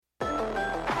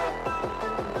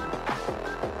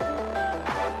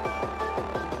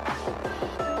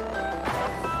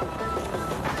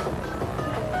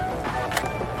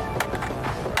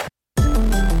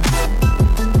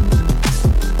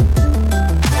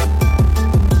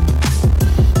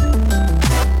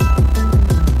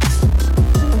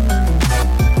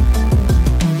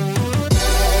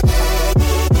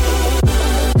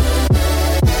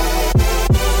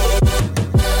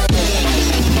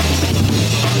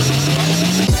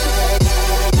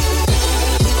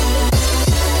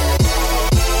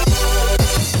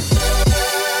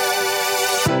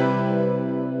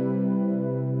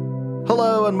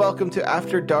welcome to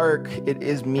After Dark. It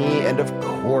is me, and of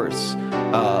course,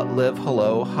 Liv.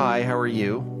 Hello, hi. How are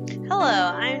you? Hello,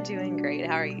 I'm doing great.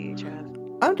 How are you, Trev?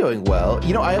 I'm doing well.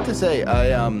 You know, I have to say,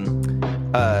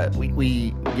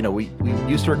 we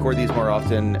used to record these more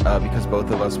often because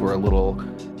both of us were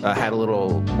had a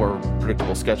little more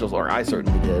predictable schedules, or I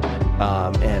certainly did,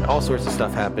 and all sorts of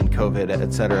stuff happened, COVID,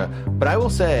 etc. But I will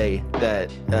say that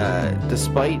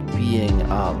despite being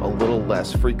a little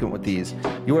less frequent with these,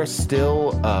 you are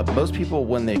still, most people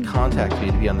when they contact me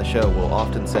to be on the show will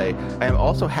often say, I am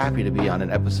also happy to be on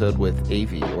an episode with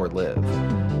Avi or Liv.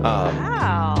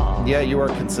 Wow. Yeah, you are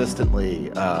consistently,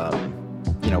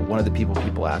 one of the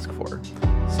people ask for.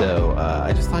 So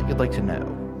I just thought you'd like to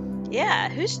know. Yeah,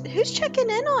 who's checking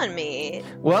in on me?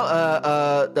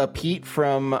 Well, Pete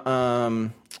from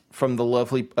the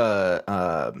lovely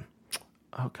Podside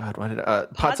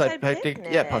Picnic.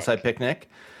 Yeah, Podside Picnic.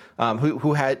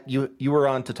 Who had you were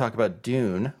on to talk about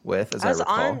Dune with, as I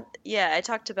recall. I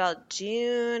talked about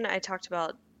Dune. I talked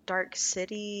about Dark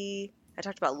City. I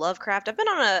talked about Lovecraft. I've been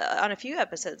on a few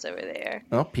episodes over there.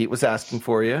 Well, Pete was asking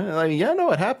for you.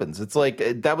 No, it happens. It's like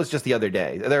that was just the other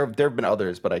day. There have been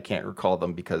others, but I can't recall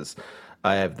them because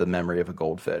I have the memory of a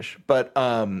goldfish. But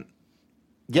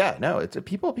it's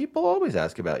people always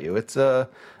ask about you. It's I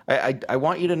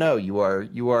want you to know you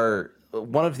are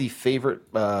one of the favorite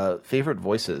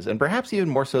voices, and perhaps even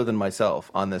more so than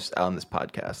myself on this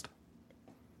podcast.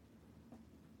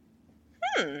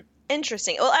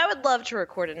 Interesting. Well, I would love to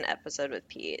record an episode with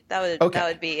Pete. That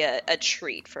would be a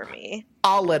treat for me.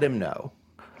 I'll let him know.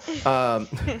 I'll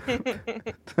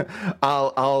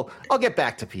get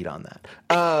back to Pete on that.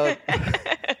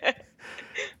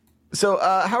 So,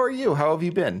 how are you? How have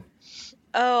you been?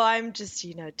 Oh, I'm just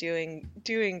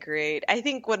doing great. I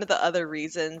think one of the other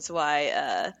reasons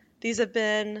why these have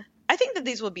been, I think that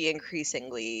these will be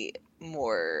increasingly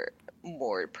more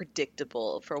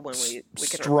predictable for when we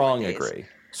can Strong agree.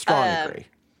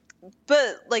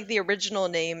 But like the original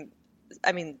name,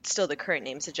 I mean, still the current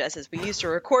name suggests is we used to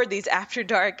record these after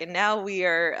dark, and now we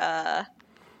are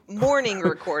morning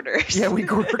recorders. Yeah, we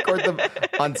record them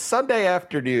on Sunday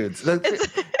afternoons.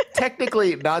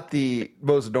 Technically not the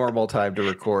most normal time to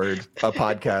record a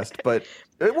podcast, but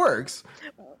it works.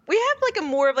 We have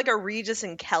more of a Regis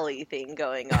and Kelly thing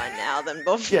going on now than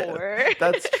before. Yeah,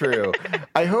 that's true.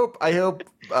 I hope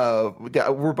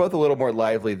we're both a little more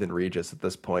lively than Regis at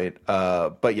this point.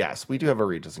 But yes, we do have a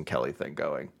Regis and Kelly thing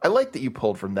going. I like that you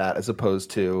pulled from that as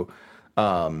opposed to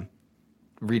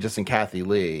Regis and Kathy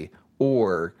Lee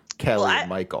or Kelly and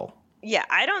Michael. Yeah,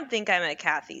 I don't think I'm a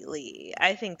Kathy Lee.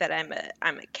 I think that I'm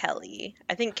a Kelly.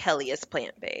 I think Kelly is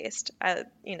plant-based.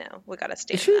 We got to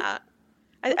stand that.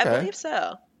 Okay. I believe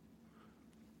so.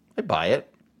 I buy it.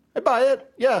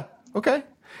 Yeah. Okay.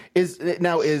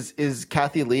 Is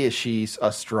Kathy Lee, is she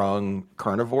a strong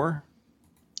carnivore?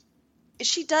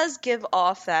 She does give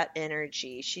off that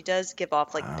energy. She does give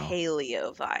off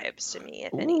paleo vibes to me,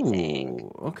 if anything.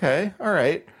 Okay. All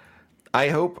right. I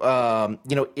hope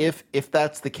if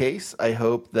that's the case, I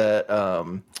hope that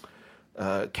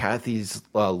Kathy's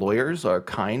lawyers are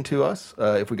kind to us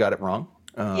if we got it wrong.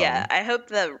 I hope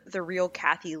the real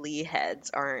Kathy Lee heads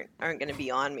aren't going to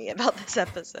be on me about this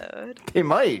episode. They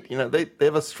might. They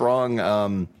have a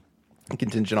strong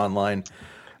contingent online.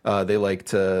 They like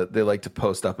to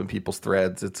post up in people's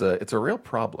threads. It's a real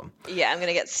problem. Yeah, I'm going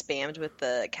to get spammed with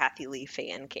the Kathy Lee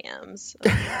fan cams.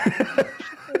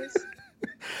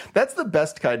 That's the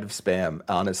best kind of spam,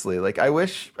 honestly. I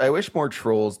wish more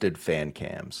trolls did fan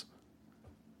cams.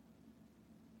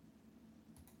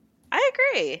 I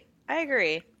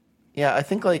agree. Yeah, I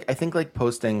think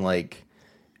posting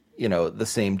the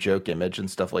same joke image and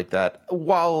stuff like that.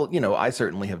 While I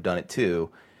certainly have done it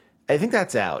too. I think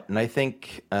that's out, and I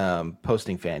think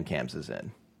posting fan cams is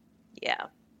in. Yeah.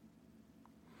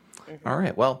 Mm-hmm. All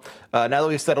right. Well, now that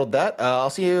we've settled that, I'll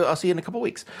see you in a couple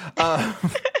weeks.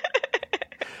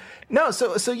 No,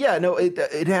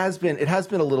 it has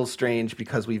been a little strange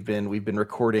because we've been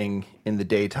recording in the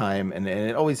daytime, and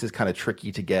it always is kind of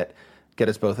tricky to get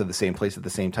us both at the same place at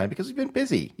the same time because we've been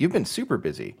busy. You've been super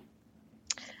busy.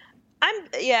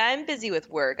 I'm busy with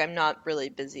work. I'm not really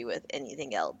busy with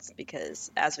anything else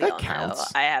because, as we all know,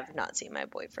 I have not seen my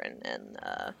boyfriend in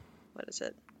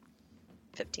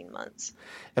 15 months.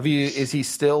 Is he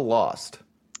still lost?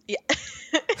 Yeah.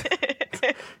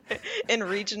 In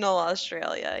regional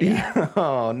Australia, yeah.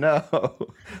 Oh no,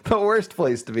 the worst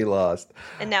place to be lost.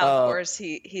 And now, of course,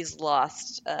 he's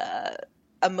lost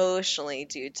emotionally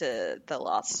due to the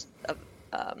loss of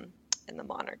in the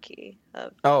monarchy.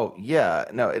 Oh yeah,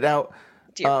 no. Now,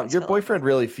 your boyfriend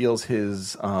really feels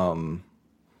his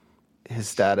his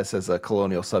status as a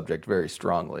colonial subject very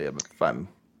strongly, if I'm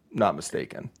not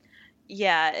mistaken.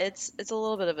 Yeah, it's a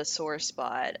little bit of a sore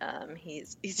spot.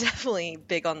 He's definitely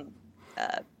big on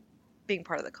uh, being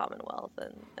part of the Commonwealth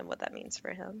and what that means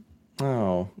for him.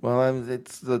 Oh, well,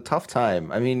 it's a tough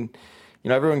time. I mean,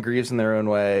 everyone grieves in their own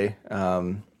way,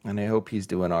 and I hope he's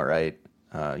doing all right.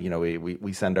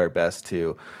 We send our best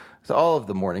to all of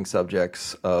the mourning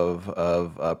subjects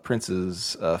of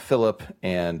Princes Philip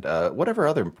and whatever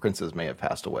other princes may have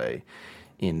passed away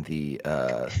in the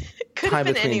Could time have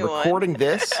been between anyone. recording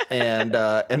this and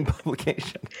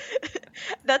publication.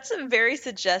 That's very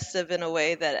suggestive in a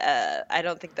way that I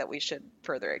don't think that we should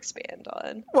further expand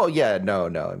on. Well, yeah, no.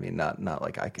 I mean, not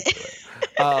like I could do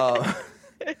it.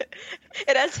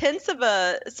 It has hints of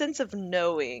a sense of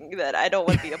knowing that I don't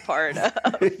want to be a part of.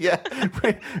 Yeah.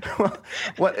 Right.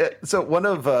 Well, so one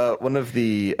of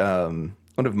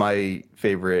my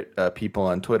favorite people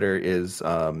on Twitter is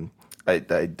I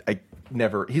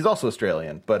never. He's also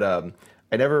Australian, but I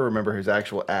never remember his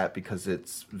actual @ because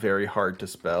it's very hard to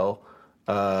spell.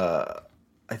 I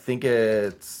think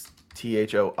it's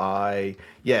THOI.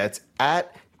 Yeah, it's @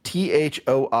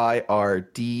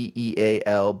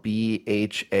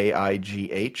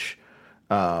 THOIRDEALBHAIGH.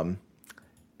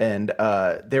 And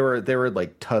they were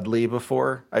like Tudley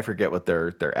before. I forget what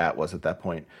their @ was at that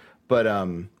point. But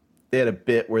they had a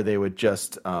bit where they would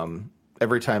just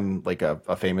every time like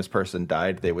a famous person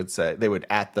died, they would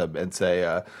 @ them and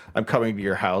say, "I'm coming to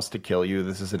your house to kill you.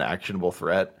 This is an actionable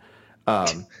threat."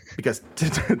 Because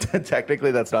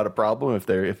technically that's not a problem. If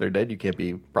they're dead, you can't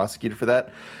be prosecuted for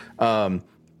that.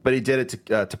 But he did it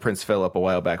to Prince Philip a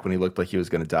while back when he looked like he was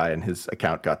going to die, and his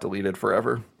account got deleted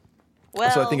forever. Well,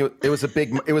 So I think it was a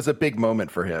big moment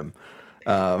for him.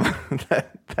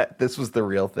 That this was the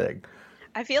real thing.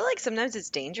 I feel like sometimes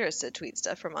it's dangerous to tweet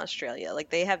stuff from Australia.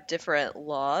 Like they have different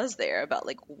laws there about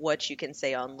like what you can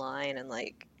say online, and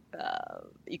like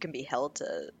you can be held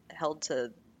to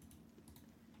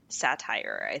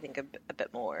satire. I think a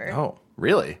bit more, Oh,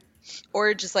 really?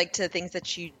 or just like to things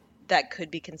that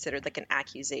could be considered like an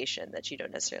accusation that you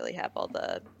don't necessarily have all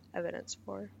the evidence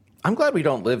for. I'm glad we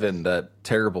don't live in that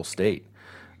terrible state.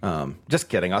 Just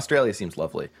kidding. Australia seems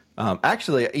lovely.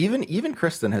 Actually, even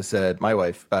Kristen has said, my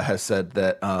wife has said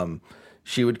that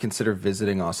she would consider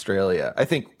visiting Australia. I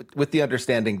think with the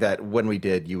understanding that when we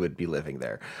did, you would be living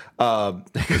there.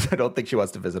 Because I don't think she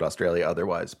wants to visit Australia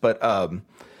otherwise. But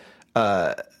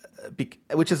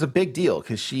which is a big deal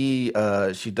because she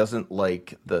doesn't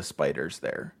like the spiders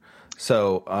there.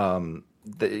 So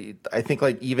I think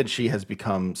like even she has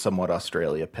become somewhat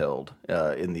Australia pilled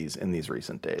in these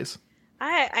recent days.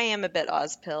 I am a bit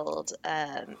Oz-pilled,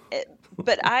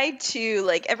 but I too,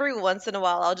 like every once in a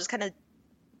while, I'll just kind of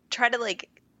try to like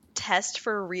test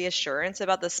for reassurance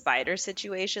about the spider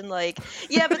situation. Like,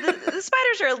 yeah, but the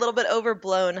spiders are a little bit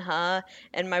overblown, huh?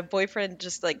 And my boyfriend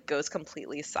just like goes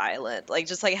completely silent, like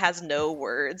just like has no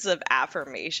words of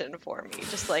affirmation for me.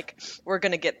 Just like, we're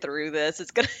gonna get through this. It's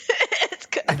gonna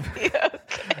be okay.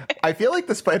 I feel like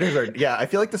the spiders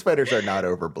are not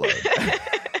overblown.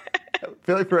 I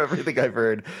feel like from everything I've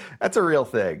heard, that's a real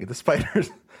thing. The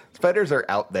spiders are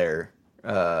out there.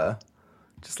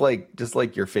 Just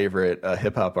like your favorite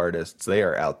hip hop artists, they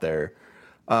are out there.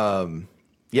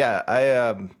 Yeah,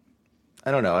 I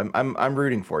don't know. I'm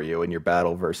rooting for you in your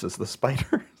battle versus the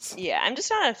spiders. Yeah, I'm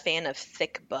just not a fan of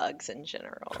thick bugs in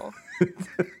general.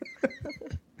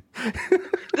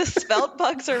 The svelte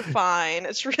bugs are fine.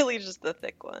 It's really just the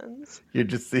thick ones. You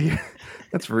just see,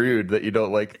 that's rude that you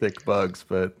don't like thick bugs,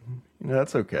 but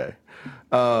that's okay.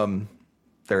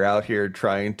 They're out here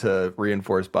trying to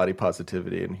reinforce body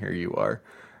positivity, and here you are.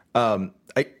 I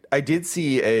did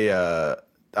see and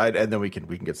then we can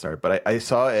get started. But I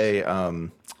saw a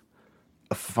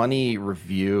funny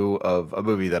review of a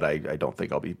movie that I don't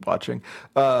think I'll be watching.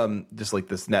 Just like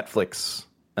this Netflix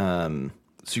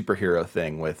superhero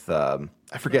thing with I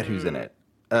forget who's in it.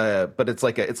 But it's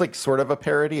like sort of a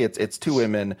parody. It's two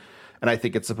women, and I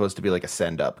think it's supposed to be like a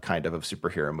send up kind of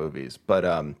superhero movies. But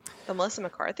the Melissa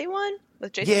McCarthy one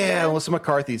with Jason. Yeah, Melissa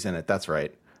McCarthy's in it. That's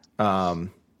right. I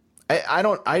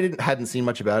hadn't seen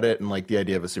much about it, and like the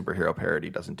idea of a superhero parody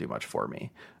doesn't do much for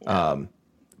me. Yeah.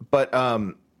 But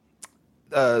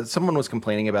someone was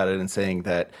complaining about it and saying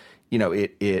that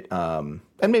it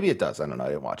and maybe it does. I don't know. I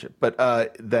didn't watch it, but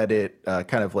that it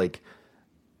kind of like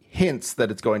hints that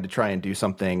it's going to try and do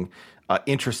something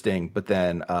interesting, but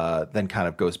then kind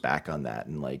of goes back on that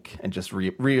and just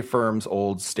reaffirms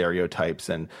old stereotypes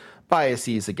and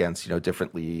biases against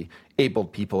differently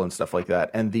abled people and stuff like that.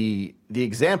 And the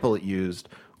example it used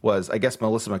was, I guess,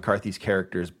 Melissa McCarthy's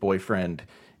character's boyfriend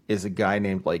is a guy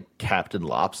named like Captain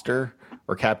Lobster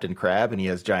or Captain Crab, and he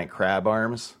has giant crab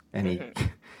arms, and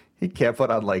he can't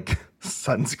put on like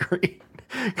sunscreen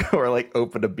or like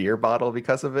open a beer bottle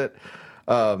because of it.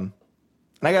 And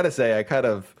I gotta say, I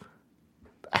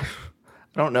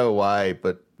don't know why,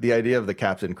 but the idea of the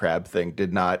Captain Crab thing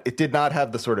did not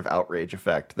have the sort of outrage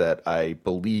effect that I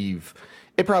believe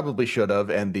it probably should have,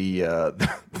 and the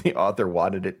the author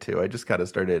wanted it to. I just kind of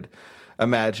started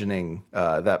imagining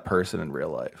that person in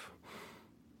real life.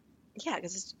 Yeah,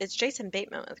 because it's Jason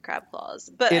Bateman with crab claws.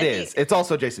 But It's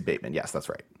also Jason Bateman. Yes, that's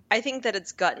right. I think that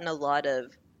it's gotten a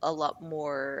lot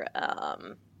more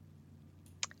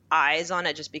eyes on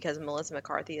it just because Melissa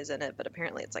McCarthy is in it, but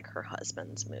apparently it's like her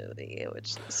husband's movie,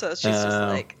 so she's just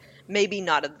like maybe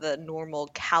not of the normal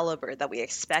caliber that we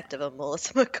expect of a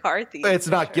Melissa McCarthy. It's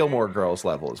not Gilmore Girls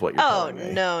level, is what you're telling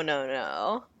me.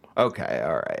 No. Okay,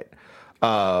 all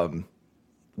right.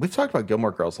 We've talked about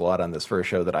Gilmore Girls a lot on this for a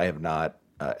show that I have not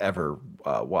ever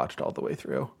watched all the way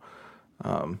through.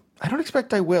 I don't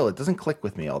expect I will. It doesn't click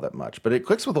with me all that much, but it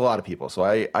clicks with a lot of people, so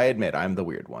I admit I'm the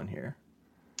weird one here.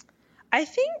 I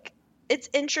think it's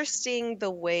interesting the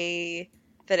way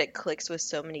that it clicks with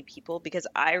so many people because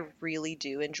I really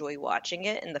do enjoy watching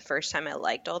it. And the first time I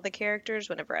liked all the characters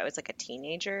whenever I was like a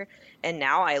teenager, and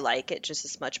now I like it just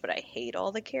as much, but I hate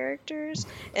all the characters.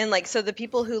 And like, so the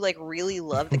people who like really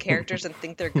love the characters and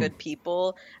think they're good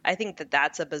people, I think that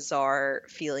that's a bizarre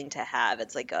feeling to have.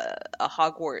 It's like a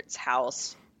Hogwarts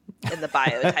house in the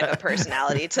bio type of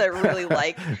personality to really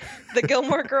like the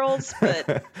Gilmore Girls,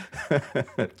 but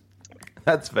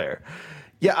that's fair.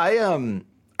 Yeah,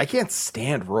 I can't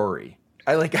stand Rory.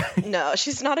 No,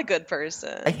 she's not a good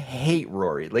person. I hate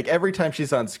Rory. Like every time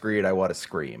she's on screen, I want to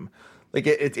scream. Like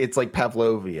it's like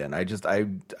Pavlovian.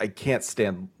 I can't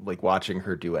stand like watching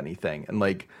her do anything. And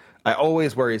like I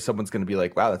always worry someone's going to be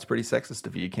like, "Wow, that's pretty sexist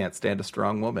of you. You can't stand a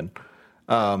strong woman."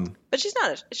 But she's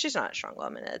not a strong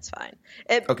woman. It's fine.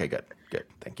 Okay, good.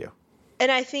 Thank you.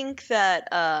 And I think that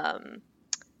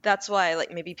that's why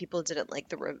like maybe people didn't like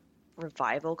the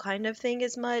revival kind of thing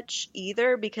as much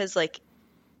either, because like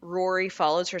Rory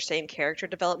follows her same character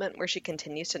development where she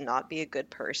continues to not be a good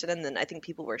person, and then I think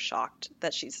people were shocked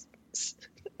that she's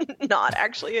not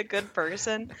actually a good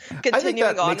person. I think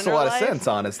that makes a lot of sense,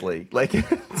 honestly. Like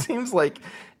it seems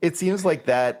like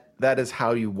that is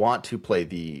how you want to play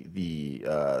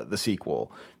the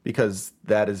sequel, because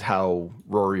that is how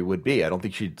Rory would be. I don't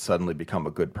think she'd suddenly become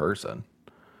a good person.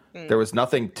 There was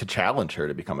nothing to challenge her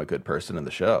to become a good person in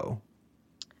the show.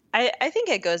 I think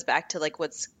it goes back to like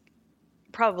what's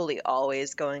probably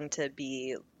always going to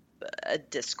be a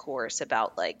discourse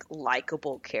about like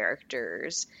likable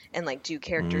characters, and like do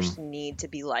characters need to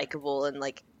be likable, and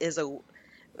like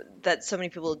that so many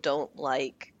people don't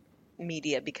like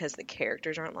media because the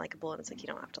characters aren't likable, and it's like you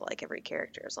don't have to like every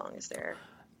character as long as they're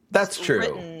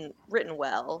written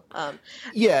well.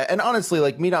 Yeah, and honestly,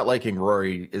 like me not liking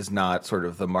Rory is not sort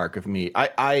of the mark of me.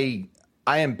 I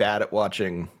am bad at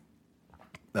watching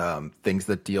things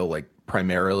that deal like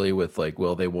primarily with like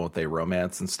will they won't they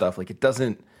romance and stuff. Like it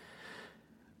doesn't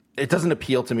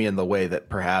appeal to me in the way that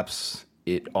perhaps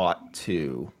it ought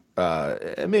to.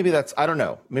 Maybe that's, I don't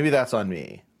know, maybe that's on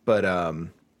me, but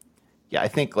yeah, I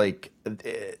think like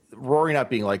Rory not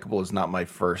being likable is not my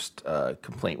first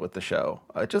complaint with the show.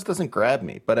 It just doesn't grab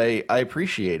me, but I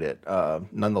appreciate it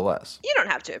nonetheless. You don't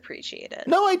have to appreciate it.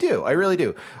 No, I do. I really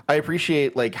do. I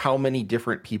appreciate like how many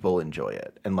different people enjoy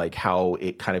it, and like how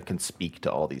it kind of can speak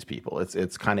to all these people.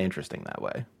 It's kind of interesting that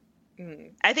way.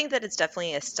 I think that it's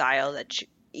definitely a style that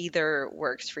either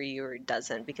works for you or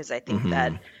doesn't, because I think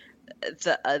that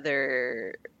the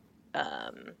other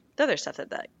stuff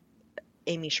that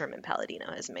Amy Sherman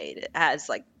Palladino has made has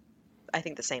like I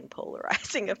think the same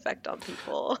polarizing effect on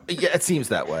people. Yeah, it seems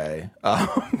that way.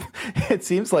 It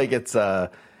seems like it's I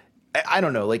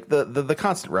don't know, like the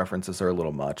constant references are a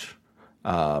little much.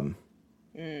 And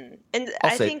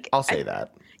I'll say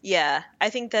that. Yeah,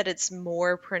 I think that it's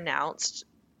more pronounced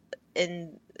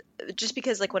in just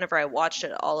because like whenever I watched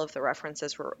it, all of the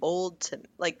references were old to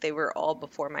like they were all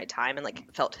before my time and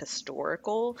like felt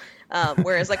historical.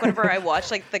 Whereas like whenever I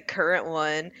watched like the current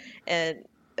one, and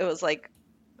it was like,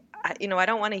 I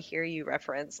don't want to hear you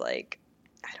reference like,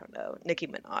 I don't know, Nicki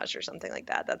Minaj or something like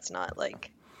that. That's not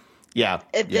like. Yeah.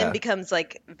 It then becomes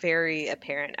like very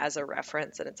apparent as a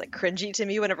reference, and it's like cringy to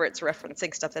me whenever it's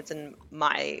referencing stuff that's in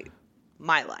my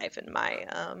life and my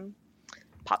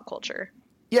pop culture.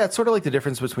 Yeah, it's sort of like the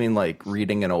difference between like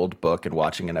reading an old book and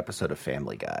watching an episode of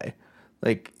Family Guy.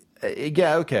 Like,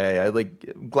 yeah, okay,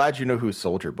 I'm glad you know who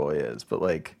Soldier Boy is, but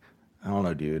like, I don't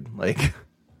know, dude. Like,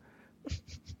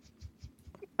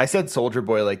 I said Soldier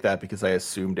Boy like that because I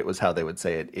assumed it was how they would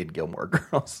say it in Gilmore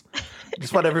Girls.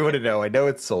 Just want everyone to know. I know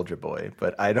it's Soldier Boy,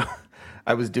 but I don't.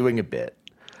 I was doing a bit.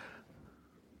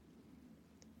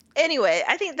 Anyway,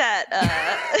 I think that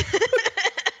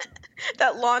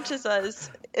that launches us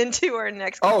into our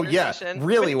next Oh yeah, conversation.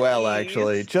 really with well ease.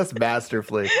 actually, just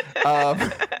masterfully.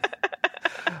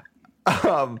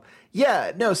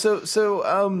 Yeah, no. So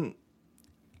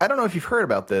I don't know if you've heard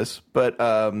about this, but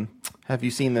have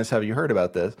you seen this? Have you heard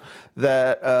about this?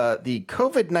 That the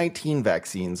COVID-19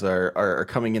 vaccines are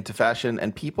coming into fashion,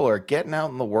 and people are getting out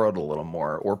in the world a little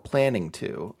more, or planning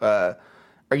to.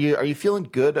 Are you feeling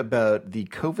good about the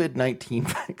COVID-19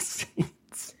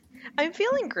 vaccines? I'm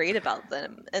feeling great about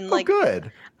them, and Oh,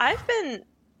 good. I've been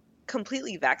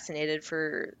completely vaccinated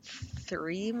for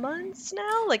 3 months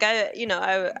now. Like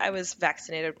I was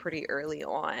vaccinated pretty early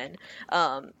on,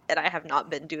 and I have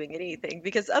not been doing anything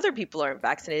because other people aren't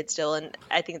vaccinated still, and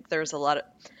I think there's a lot of.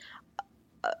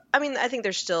 I think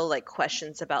there's still like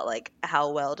questions about like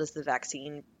how well does the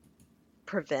vaccine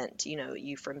prevent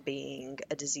you from being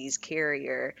a disease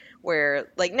carrier,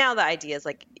 where like now the idea is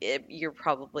like you're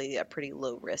probably a pretty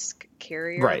low risk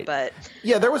carrier, Right. but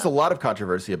Yeah, there was a lot of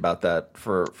controversy about that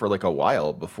for like a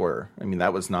while before. I mean,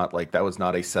 that was not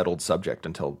a settled subject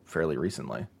until fairly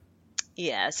recently.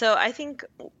 yeah, so I think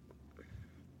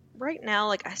right now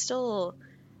like I still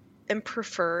am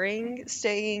preferring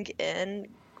staying in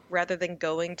rather than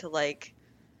going to like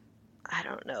I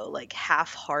don't know, like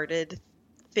half-hearted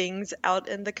things out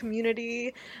in the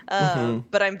community.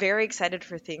 But I'm very excited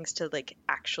for things to like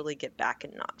actually get back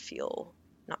and not feel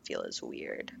as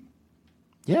weird.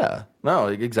 Yeah. No,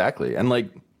 exactly. And like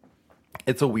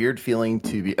it's a weird feeling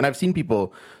to be, and I've seen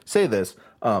people say this.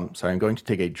 Sorry, I'm going to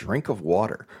take a drink of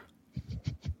water.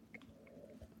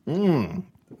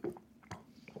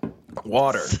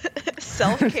 Water.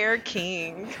 Self-care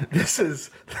king. This is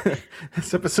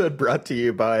this episode brought to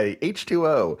you by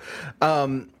H2O.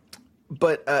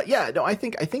 But yeah, no, I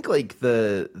think like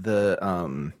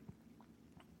the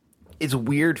it's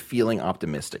weird feeling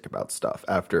optimistic about stuff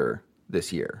after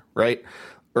this year, right?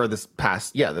 Or the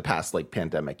past like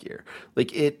pandemic year.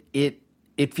 Like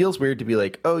it feels weird to be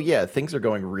like, oh yeah, things are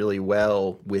going really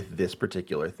well with this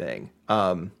particular thing.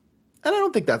 And I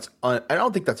don't think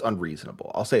that's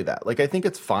unreasonable. I'll say that. Like I think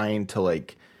it's fine to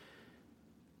like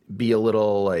be a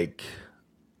little like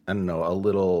I don't know, a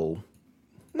little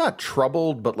not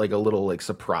troubled, but like a little like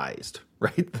surprised,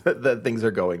 right? that things are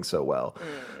going so well.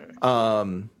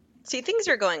 See, things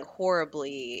are going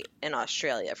horribly in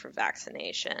Australia for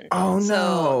vaccination. Oh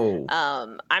So,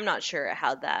 no. I'm not sure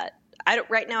how that.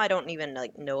 Right now. I don't even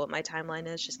like know what my timeline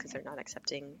is, just because they're not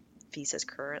accepting visas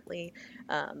currently.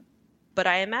 But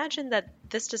I imagine that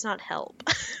this does not help.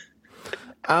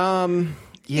 Yeah,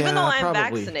 Even though I'm probably.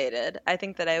 vaccinated, I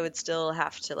think that I would still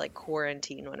have to like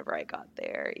quarantine whenever I got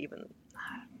there. Even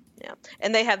yeah,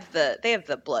 and they have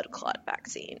the blood clot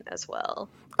vaccine as well.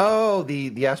 Oh, the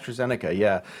AstraZeneca,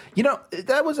 yeah. You know,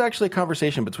 that was actually a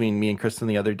conversation between me and Kristen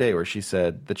the other day where she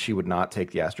said that she would not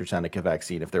take the AstraZeneca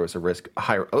vaccine if there was a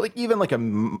higher, like even like a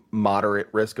moderate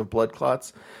risk of blood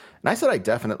clots. And I said I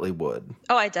definitely would.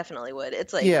 Oh, I definitely would.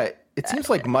 It's like Yeah, it seems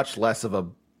like much less of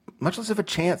a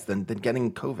chance than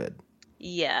getting COVID.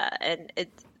 yeah, and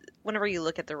whenever you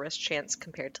look at the risk chance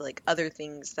compared to like other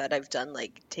things that I've done,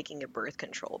 like taking a birth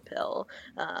control pill,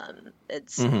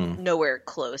 it's nowhere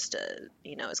close to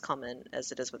as common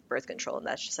as it is with birth control, and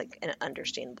that's just like an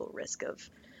understandable risk of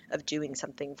doing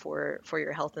something for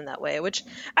your health in that way, which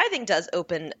I think does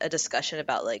open a discussion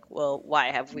about like, well,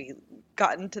 why have we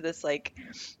gotten to this like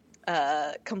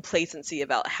complacency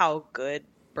about how good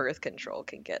birth control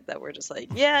can get, that we're just like,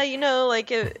 yeah,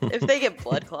 like if they get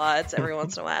blood clots every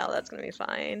once in a while, that's gonna be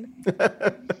fine.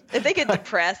 If they get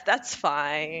depressed, that's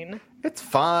fine. It's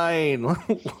fine.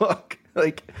 Look,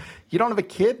 like you don't have a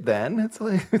kid then. It's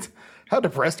like how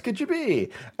depressed could you be?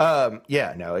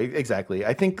 Yeah, no, exactly.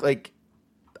 I think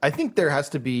there has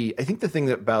to be, I think the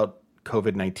thing about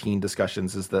COVID-19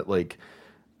 discussions is that like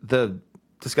the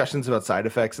discussions about side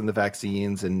effects and the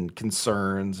vaccines and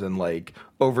concerns and like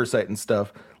oversight and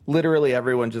stuff, literally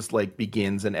everyone just like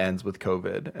begins and ends with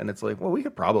COVID. And it's like, well, we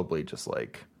could probably just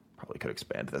like, could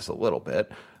expand this a little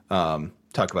bit.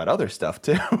 Talk about other stuff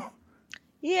too.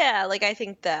 Yeah, like I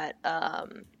think that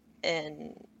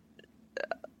in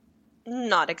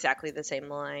not exactly the same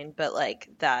line, but like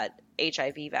that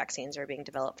HIV vaccines are being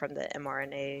developed from the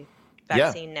mRNA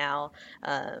vaccine now.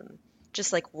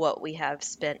 Just like what we have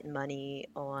spent money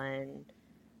on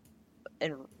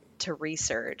and to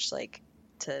research, like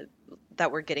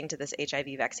that we're getting to this HIV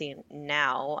vaccine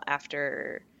now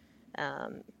after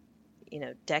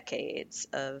decades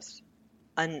of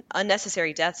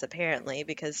unnecessary deaths, apparently,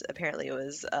 because apparently it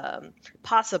was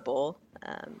possible,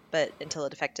 but until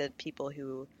it affected people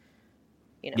who,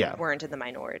 Yeah. weren't in the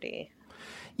minority.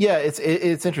 Yeah,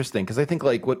 it's interesting because I think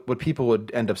like what people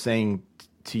would end up saying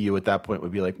to you at that point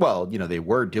would be like, well, they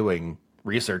were doing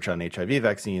research on HIV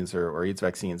vaccines or AIDS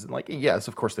vaccines, and like, yes,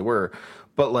 of course they were,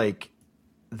 but like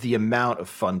the amount of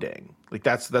funding, like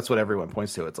that's what everyone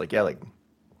points to. It's like, yeah, like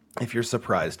if you're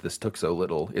surprised this took so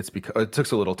little, it's because it took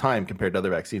so little time compared to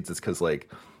other vaccines. It's because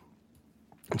like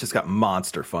it just got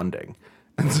monster funding,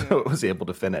 and so it was able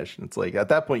to finish. And it's like at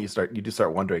that point you do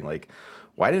start wondering like,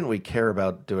 why didn't we care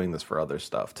about doing this for other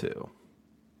stuff too?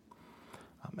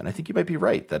 And I think you might be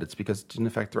right that it's because it didn't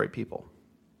affect the right people.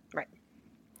 Right.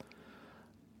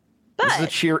 This is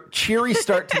a cheery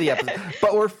start to the episode,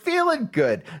 but we're feeling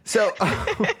good. So, but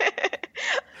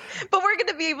we're going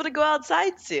to be able to go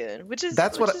outside soon, which is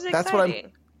exciting.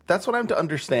 That's what I'm to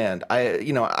understand. I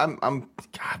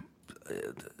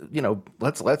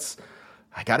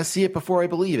got to see it before I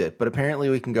believe it. But apparently,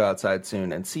 we can go outside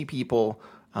soon and see people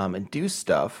and do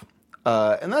stuff.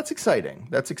 And that's exciting.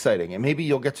 And maybe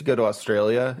you'll get to go to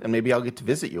Australia, and maybe I'll get to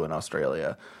visit you in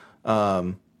Australia.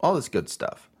 All this good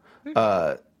stuff.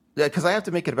 Because I have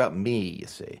to make it about me, you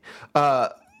see.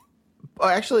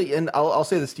 Actually, and I'll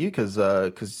say this to you because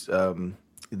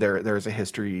there's a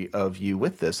history of you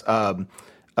with this. I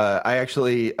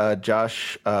actually,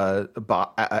 Josh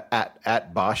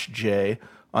at Bosch J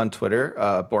on Twitter,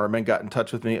 Borman got in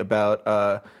touch with me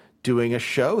about doing a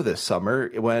show this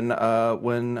summer when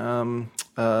the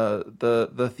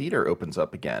theater opens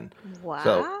up again. Wow.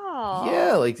 So,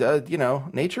 yeah, like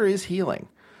nature is healing.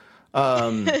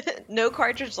 No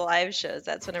Cartridge Live shows.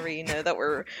 That's whenever you know that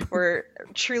we're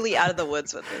truly out of the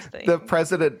woods with this thing. The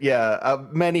president,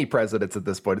 many presidents at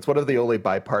this point. It's one of the only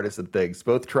bipartisan things.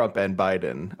 Both Trump and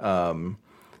Biden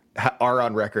are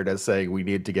on record as saying we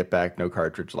need to get back No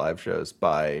Cartridge Live shows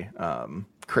by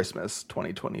Christmas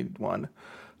 2021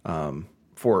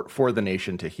 for the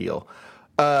nation to heal.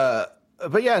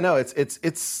 But yeah, no,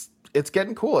 it's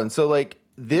getting cool, and so like.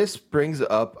 This brings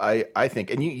up, I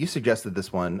think, and you suggested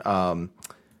this one.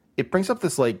 It brings up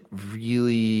this like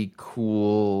really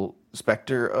cool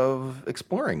specter of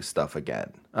exploring stuff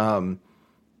again. Liv,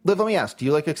 let me ask: do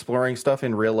you like exploring stuff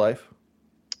in real life?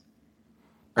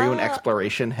 Are you an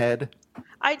exploration head?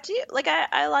 I do. Like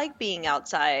I like being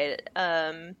outside.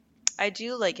 I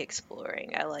do like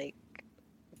exploring. I like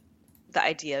the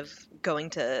idea of going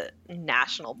to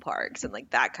national parks and like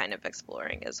that kind of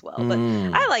exploring as well. But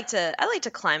I like to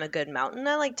climb a good mountain.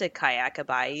 I like to kayak a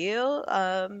bayou.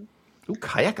 Ooh,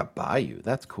 kayak a bayou.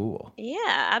 That's cool.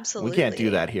 Yeah, absolutely. We can't do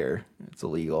that here. It's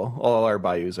illegal. All our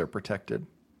bayous are protected.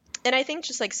 And I think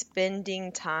just like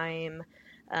spending time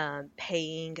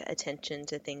paying attention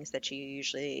to things that you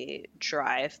usually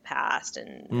drive past.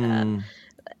 And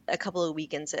a couple of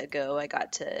weekends ago, I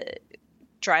got to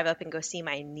drive up and go see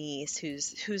my niece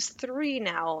who's 3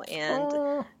 now,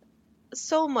 and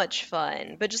so much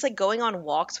fun. But just like going on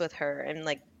walks with her and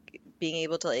like being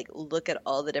able to like look at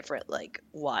all the different like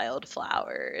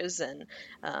wildflowers and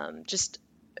just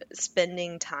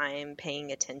spending time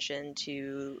paying attention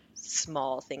to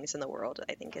small things in the world,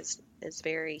 I think is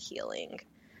very healing.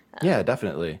 Yeah,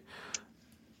 definitely.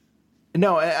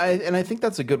 No, I think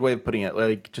that's a good way of putting it.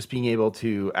 Like just being able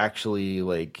to actually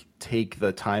like take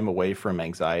the time away from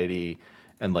anxiety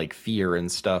and like fear and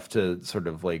stuff to sort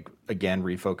of like again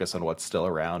refocus on what's still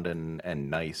around and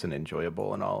nice and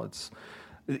enjoyable and all. It's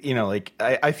like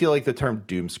I feel like the term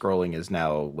doom scrolling is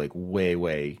now like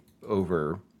way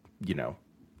over.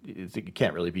 It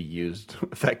can't really be used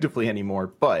effectively anymore,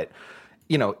 but.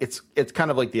 It's kind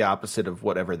of like the opposite of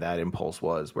whatever that impulse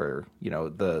was, where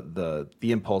the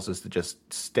impulse is to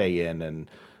just stay in and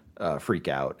freak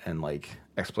out, and like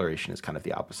exploration is kind of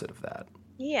the opposite of that.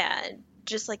 Yeah,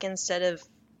 just like instead of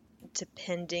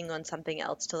depending on something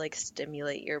else to like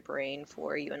stimulate your brain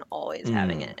for you, and always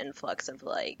having an influx of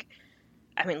like,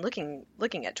 I mean,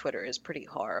 looking at Twitter is pretty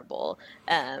horrible.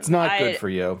 It's not good for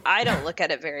you. I don't look at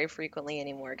it very frequently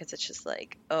anymore because it's just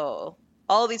like, oh.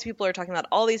 All these people are talking about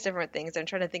all these different things. I'm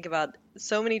trying to think about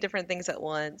so many different things at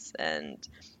once. And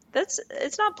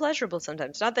it's not pleasurable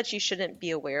sometimes. Not that you shouldn't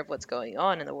be aware of what's going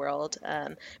on in the world.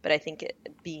 But I think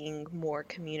being more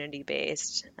community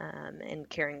based and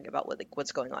caring about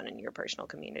what's going on in your personal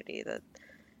community, that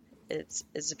is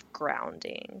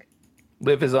grounding.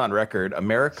 Liv is on record.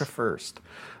 America first.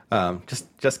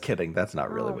 Just kidding. That's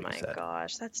not really what you said. Oh my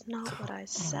gosh. That's not what I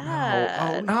said.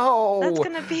 Oh no. That's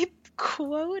going to be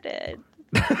quoted.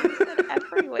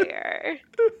 Everywhere.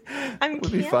 I'm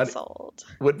canceled.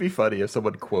 Would be funny if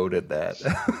someone quoted that.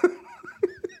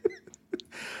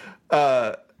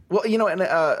 Well, and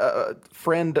a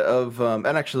friend of, and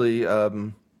actually,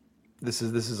 this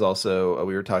is also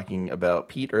we were talking about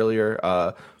Pete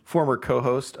earlier. Former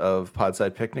co-host of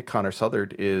Podside Picnic, Connor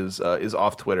Southard is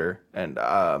off Twitter, and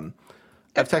I've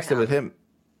texted with him.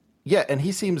 Yeah, and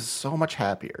he seems so much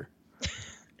happier.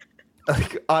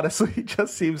 Like, honestly, he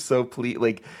just seems so pleased.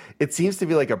 Like, it seems to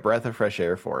be like a breath of fresh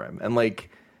air for him. And like,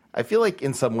 I feel like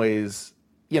in some ways,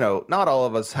 not all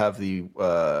of us have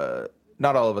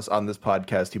not all of us on this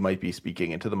podcast who might be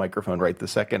speaking into the microphone right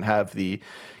this second have the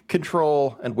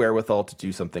control and wherewithal to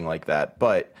do something like that.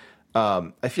 But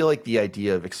I feel like the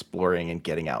idea of exploring and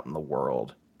getting out in the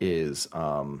world is,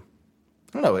 I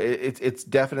don't know, it's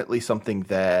definitely something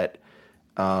that,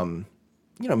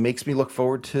 makes me look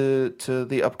forward to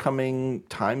the upcoming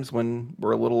times when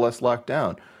we're a little less locked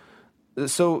down.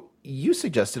 So you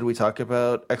suggested we talk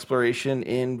about exploration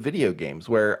in video games,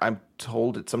 where I'm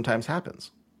told it sometimes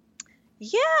happens. Yeah,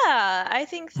 I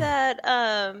think that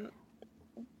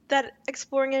that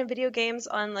exploring in video games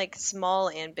on like small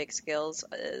and big scales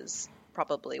is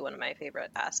probably one of my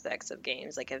favorite aspects of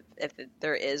games. Like if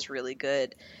there is really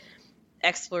good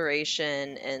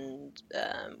exploration and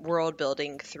world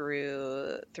building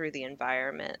through the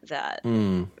environment, that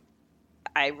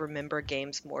I remember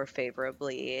games more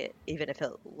favorably, even if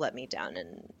it let me down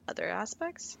in other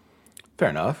aspects. Fair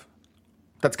enough.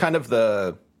 That's kind of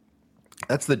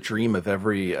that's the dream of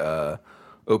every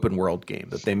open world game,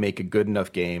 that they make a good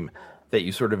enough game that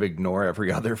you sort of ignore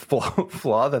every other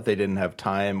flaw that they didn't have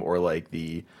time or like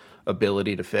the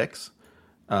ability to fix.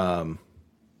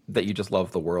 That you just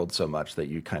love the world so much that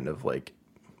you kind of like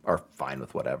are fine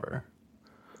with whatever,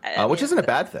 which isn't a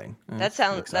bad thing. That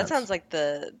sounds like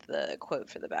the quote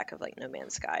for the back of like No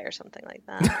Man's Sky or something like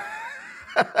that.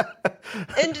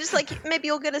 And just like maybe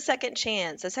you'll get a second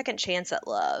chance at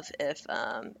love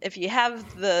if you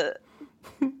have the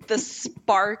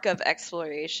spark of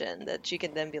exploration that you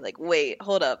can then be like, wait,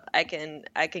 hold up, I can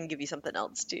give you something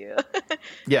else too.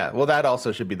 Yeah, well, that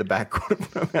also should be the back quote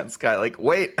of No Man's Sky. Like,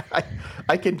 wait,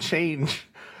 I can change.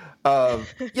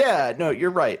 Yeah, no, you're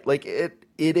right. Like it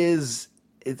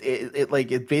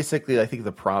basically, I think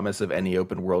the promise of any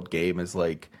open world game is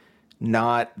like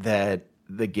not that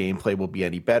the gameplay will be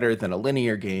any better than a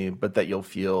linear game, but that you'll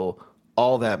feel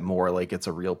all that more like it's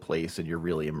a real place and you're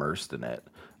really immersed in it.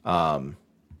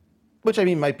 Which I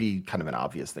mean might be kind of an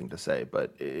obvious thing to say,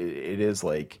 but it is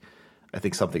like, I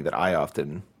think something that I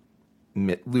often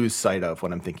lose sight of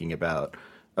when I'm thinking about,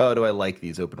 oh, do I like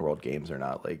these open world games or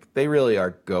not? Like, they really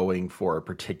are going for a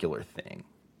particular thing.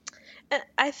 And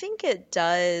I think it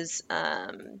does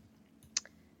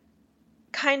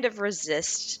kind of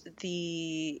resist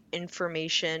the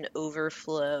information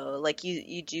overflow. Like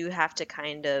you do have to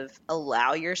kind of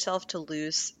allow yourself to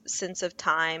lose sense of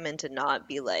time and to not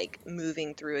be like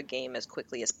moving through a game as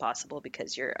quickly as possible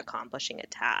because you're accomplishing a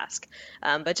task,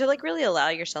 but to like really allow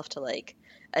yourself to like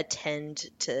attend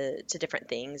to different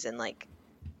things and like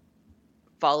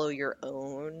follow your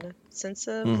own sense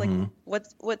of like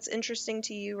what's interesting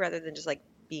to you rather than just like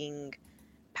being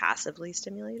passively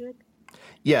stimulated.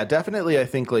 Yeah, definitely. I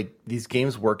think like these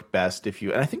games work best if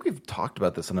you, and I think we've talked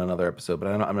about this in another episode, but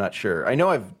I'm not sure. I know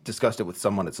I've discussed it with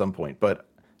someone at some point, but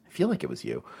I feel like it was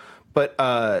you. But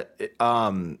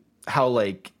how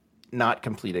like not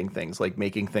completing things, like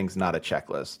making things not a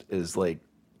checklist, is like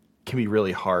can be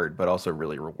really hard, but also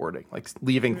really rewarding. Like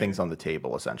leaving things on the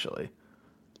table, essentially.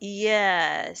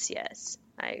 Yes.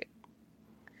 I'm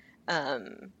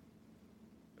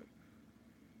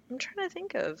trying to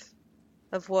think of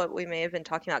what we may have been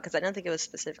talking about, because I don't think it was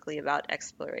specifically about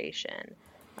exploration.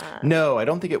 No, I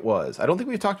don't think it was. I don't think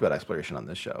we've talked about exploration on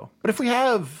this show. But if we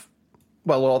have,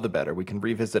 well, all the better. We can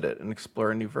revisit it and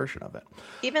explore a new version of it.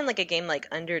 Even like a game like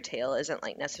Undertale isn't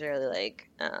like necessarily like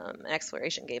an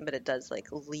exploration game, but it does like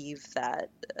leave that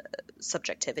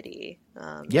subjectivity.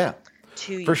 Yeah,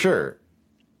 to for you. sure.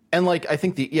 And like I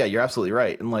think you're absolutely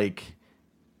right. And like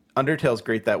Undertale's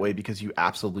great that way because you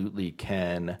absolutely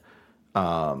can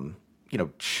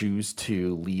choose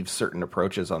to leave certain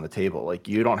approaches on the table. Like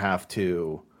you don't have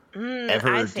to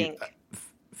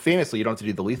famously, you don't have to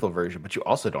do the lethal version, but you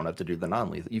also don't have to do the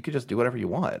non-lethal. You could just do whatever you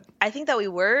want. I think that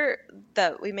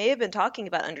we may have been talking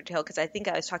about Undertale because I think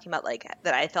I was talking about like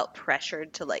that I felt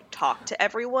pressured to like talk to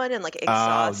everyone and like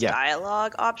exhaust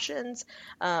dialogue options,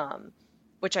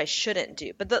 which I shouldn't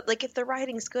do. But like if the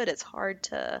writing's good, it's hard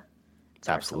to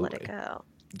let it go.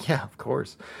 Yeah, of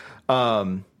course.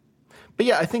 But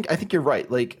yeah, I think you're right.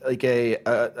 Like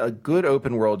a good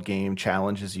open world game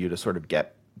challenges you to sort of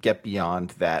get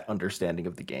beyond that understanding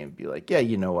of the game. Be like, yeah,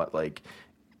 you know what? Like,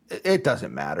 it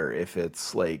doesn't matter if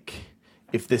it's like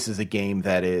if this is a game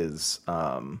that is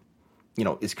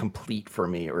is complete for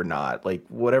me or not. Like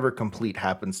whatever complete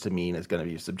happens to mean is going to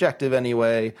be subjective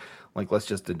anyway. Like let's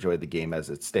just enjoy the game as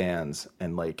it stands.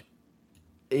 And like,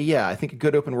 yeah, I think a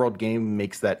good open world game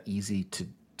makes that easy to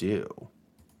do.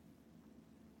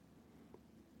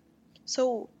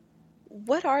 So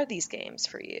what are these games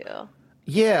for you?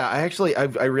 Yeah,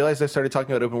 I realized I started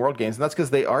talking about open world games, and that's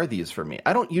because they are these for me.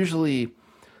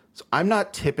 So I'm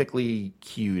not typically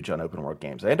huge on open world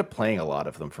games. I end up playing a lot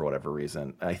of them for whatever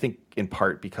reason. I think in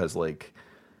part because like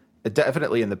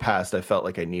definitely in the past I felt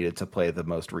like I needed to play the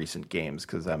most recent games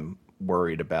because I'm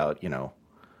worried about,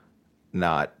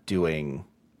 not doing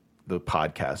the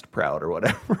podcast proud or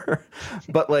whatever.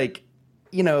 But like,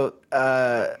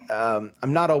 I'm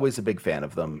not always a big fan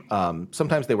of them.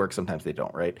 Sometimes they work, sometimes they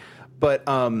don't, right? But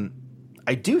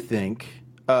I do think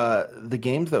the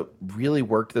games that really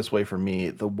worked this way for me,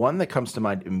 the one that comes to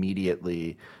mind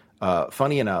immediately,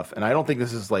 funny enough, and I don't think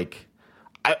this is like,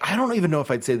 I don't even know if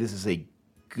I'd say this is a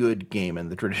good game in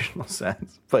the traditional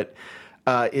sense, but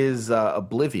is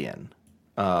Oblivion,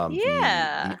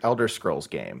 the Elder Scrolls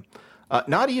game.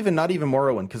 Not even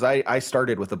Morrowind, because I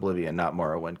started with Oblivion, not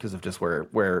Morrowind, because of just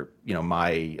where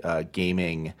my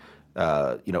gaming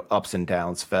ups and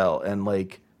downs fell, and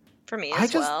like for me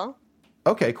as well.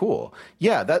 Okay, cool.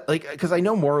 Yeah, that like because I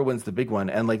know Morrowind's the big one,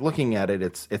 and like looking at it,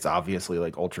 it's obviously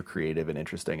like ultra creative and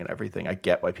interesting and everything. I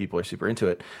get why people are super into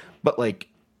it, but like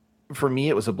for me,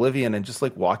 it was Oblivion, and just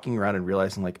like walking around and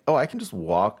realizing like, oh, I can just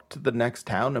walk to the next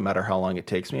town no matter how long it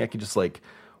takes me. I can just like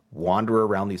wander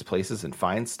around these places and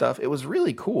find stuff. It was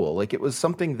really cool. Like it was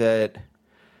something that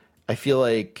I feel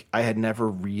like I had never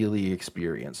really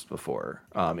experienced before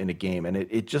in a game, and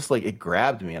it just like it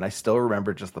grabbed me, and I still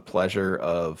remember just the pleasure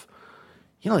of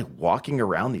like walking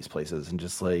around these places and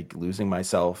just like losing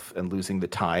myself and losing the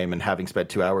time and having spent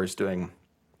 2 hours doing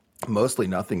mostly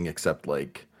nothing except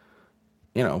like,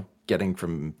 getting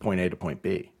from point A to point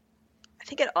B. I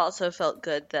think it also felt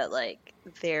good that like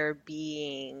there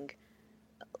being,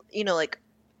 like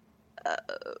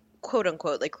quote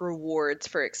unquote, like rewards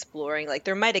for exploring. Like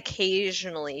there might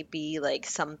occasionally be like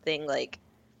something like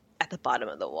at the bottom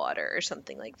of the water or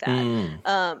something like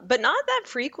that. But not that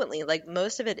frequently. Like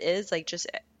most of it is like just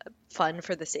fun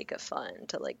for the sake of fun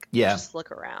to like just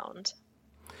look around.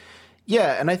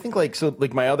 Yeah, and I think like so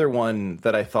like my other one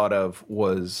that I thought of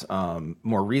was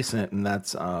more recent, and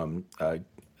that's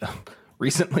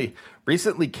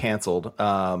recently canceled.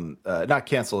 Not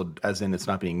canceled as in it's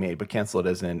not being made, but canceled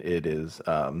as in it is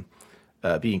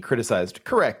being criticized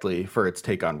correctly for its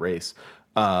take on race.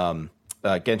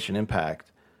 Genshin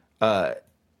Impact.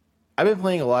 I've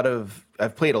played a lot of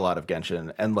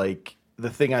Genshin, and like the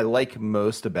thing I like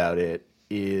most about it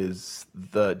is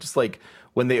just like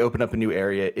when they open up a new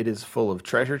area, it is full of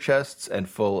treasure chests and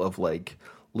full of like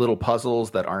little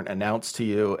puzzles that aren't announced to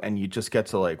you, and you just get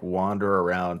to like wander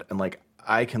around, and like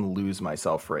I can lose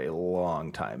myself for a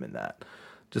long time in that.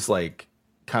 Just like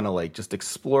kind of like just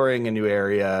exploring a new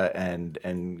area and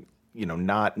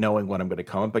not knowing what I'm going to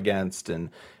come up against,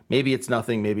 and maybe it's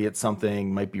nothing, maybe it's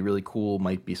something, might be really cool,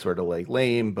 might be sort of like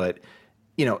lame, but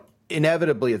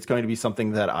inevitably it's going to be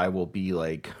something that I will be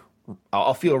like,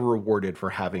 I'll feel rewarded for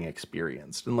having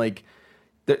experienced. And like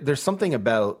there's something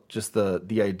about just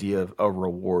the idea of a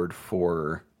reward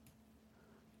for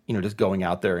just going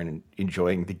out there and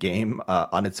enjoying the game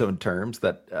on its own terms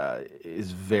that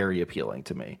is very appealing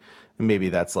to me. And maybe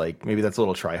that's a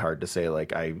little try hard to say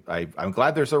like I'm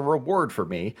glad there's a reward for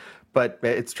me, but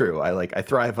it's true. I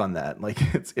thrive on that. Like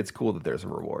it's cool that there's a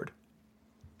reward.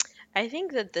 I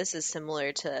think that this is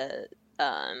similar to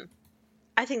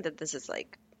I think that this is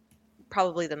like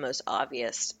probably the most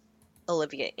obvious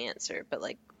Olivia answer, but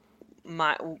like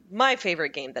my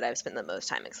favorite game that I've spent the most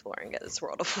time exploring is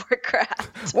World of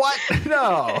Warcraft. What?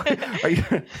 No.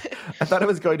 I thought it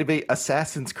was going to be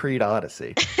Assassin's Creed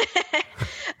Odyssey.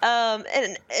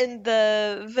 And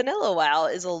the vanilla WoW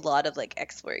is a lot of like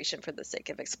exploration for the sake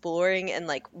of exploring, and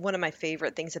like one of my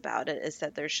favorite things about it is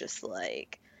that there's just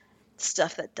like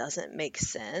stuff that doesn't make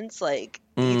sense. Like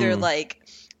either like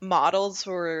models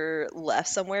were left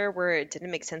somewhere where it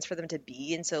didn't make sense for them to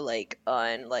be, and so like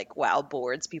on like WoW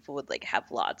boards people would like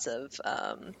have lots of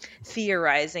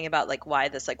theorizing about like why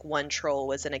this like one troll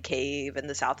was in a cave in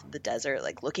the south of the desert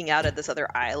like looking out at this other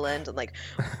island, and like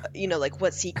like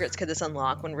what secrets could this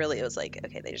unlock, when really it was like,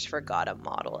 okay, they just forgot a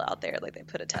model out there, like they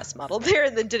put a test model there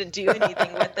and then didn't do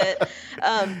anything with it.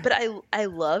 But I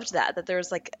loved that there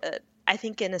was like I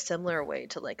think in a similar way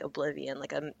to like Oblivion,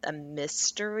 like a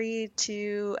mystery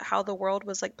to how the world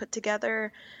was like put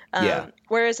together. Yeah.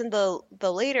 Whereas in the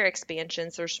later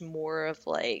expansions, there's more of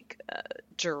like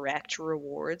direct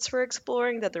rewards for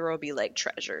exploring, that there will be like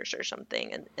treasures or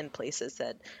something in places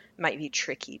that might be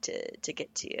tricky to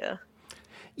get to.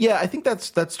 Yeah, I think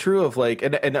that's true of like,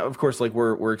 and of course, like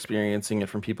we're experiencing it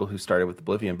from people who started with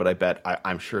Oblivion, but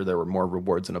I'm sure there were more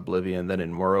rewards in Oblivion than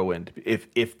in Morrowind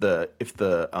if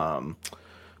the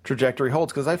trajectory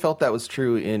holds, because I felt that was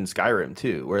true in Skyrim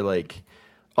too, where like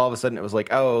all of a sudden it was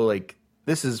like, oh, like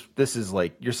this is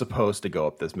like you're supposed to go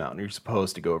up this mountain, you're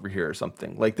supposed to go over here or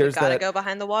something. Like there's Gotta go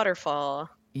behind the waterfall.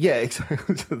 Yeah,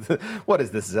 exactly. What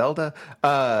is this, Zelda?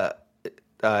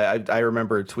 I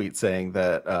remember a tweet saying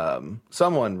that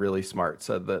someone really smart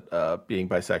said that being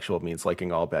bisexual means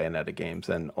liking all Bayonetta games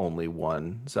and only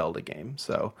one Zelda game.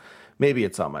 So maybe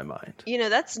it's on my mind. You know,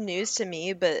 that's news to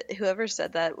me, but whoever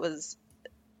said that was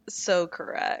so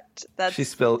correct. She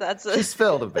spilled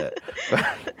a bit.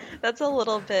 That's a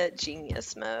little bit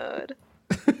genius mode.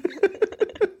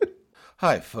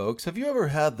 Hi, folks. Have you ever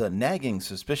had the nagging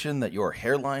suspicion that your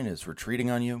hairline is retreating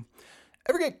on you?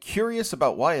 Ever get curious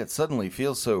about why it suddenly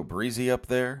feels so breezy up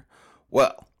there?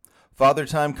 Well, Father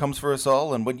Time comes for us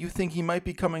all, and when you think he might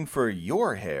be coming for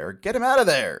your hair, get him out of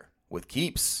there with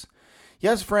Keeps.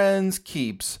 Yes, friends,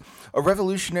 Keeps, a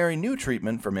revolutionary new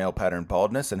treatment for male pattern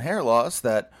baldness and hair loss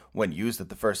that, when used at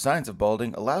the first signs of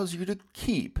balding, allows you to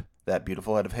keep that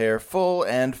beautiful head of hair full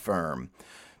and firm.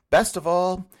 Best of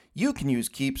all, you can use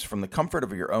Keeps from the comfort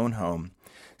of your own home.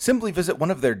 Simply visit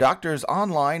one of their doctors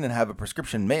online and have a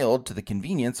prescription mailed to the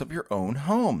convenience of your own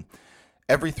home.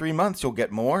 Every 3 months you'll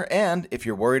get more, and if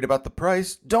you're worried about the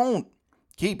price, don't.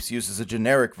 Keeps uses a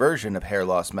generic version of hair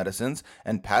loss medicines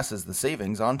and passes the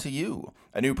savings on to you.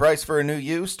 A new price for a new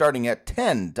you starting at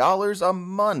 $10 a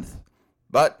month.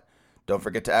 But don't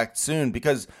forget to act soon,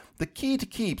 because the key to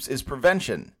Keeps is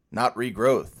prevention, not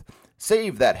regrowth.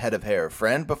 Save that head of hair,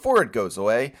 friend, before it goes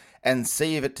away, and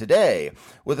save it today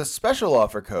with a special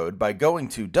offer code by going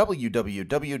to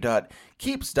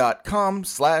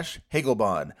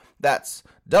www.keeps.com/Hegelbon. That's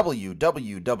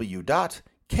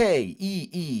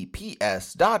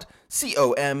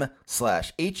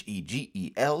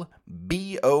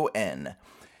www.keeps.com/Hegelbon.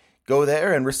 Go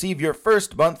there and receive your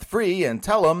first month free and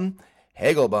tell them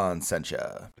Hegelbon sent you.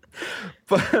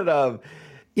 But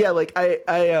yeah, like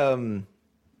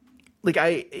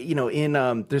you know,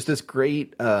 in there's this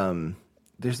great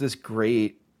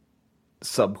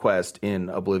subquest in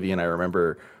Oblivion, I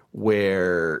remember,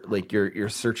 where like you're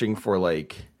searching for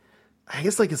like, I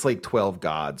guess like it's like 12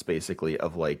 gods basically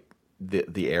of like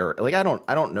the air. Like I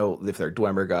don't know if they're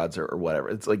Dwemer gods or whatever.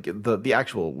 It's like the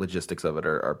actual logistics of it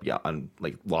are beyond,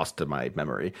 like, lost to my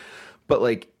memory. But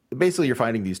like basically you're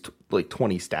finding these like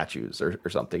 20 statues or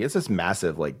something. It's this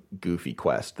massive like goofy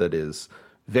quest that is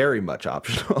very much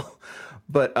optional.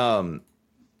 But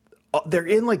they're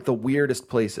in like the weirdest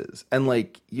places, and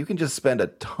like you can just spend a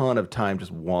ton of time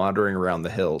just wandering around the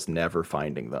hills, never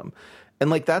finding them. And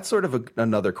like that's sort of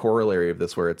another corollary of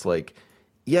this, where it's like,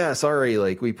 yeah, sorry,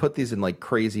 like we put these in like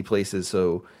crazy places,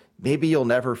 so maybe you'll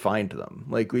never find them.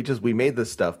 Like we made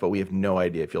this stuff, but we have no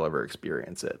idea if you'll ever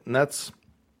experience it. And that's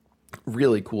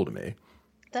really cool to me.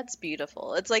 That's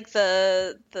beautiful. It's like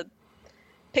the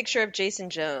picture of Jason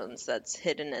Jones that's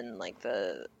hidden in like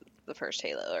the first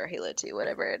Halo or Halo 2,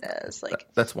 whatever it is. Like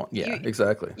that's one. Yeah,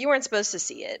 exactly. You weren't supposed to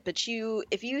see it, but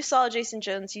if you saw Jason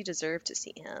Jones, you deserve to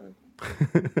see him.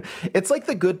 It's like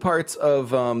the good parts of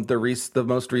the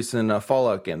most recent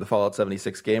Fallout game, the Fallout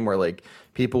 76 game, where like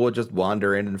people would just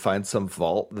wander in and find some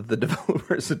vault that the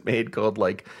developers had made called,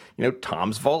 like, you know,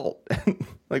 Tom's Vault.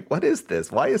 Like, what is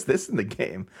this? Why is this in the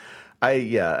game?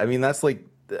 I mean, that's like,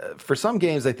 for some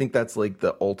games, I think that's like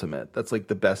the ultimate. That's like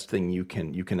the best thing you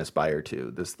can aspire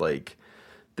to. This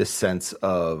sense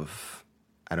of,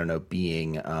 I don't know,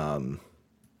 being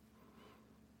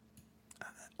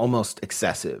almost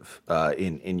excessive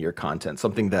in your content.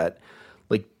 Something that,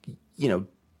 like, you know,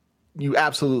 you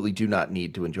absolutely do not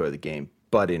need to enjoy the game,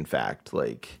 but in fact,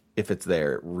 like, if it's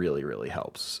there, it really, really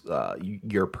helps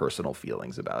your personal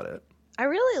feelings about it. I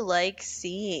really like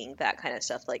seeing that kind of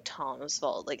stuff, like Tom's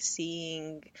Vault, like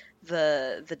seeing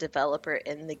the developer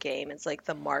in the game. It's like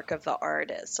the mark of the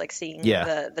artist, like seeing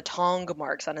the tongue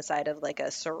marks on the side of like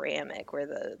a ceramic where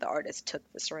the artist took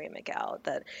the ceramic out,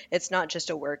 that it's not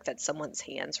just a work that someone's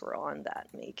hands were on that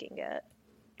making it.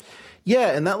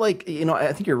 Yeah, and that, like, you know,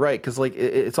 I think you're right, because like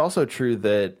it's also true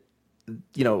that,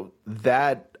 you know,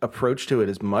 that approach to it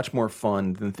is much more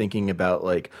fun than thinking about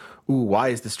like, ooh, why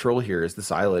is this troll here? Is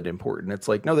this island important? It's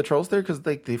like, no, the troll's there because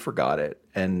they forgot it,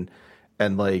 and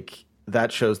like,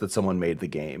 that shows that someone made the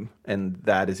game, and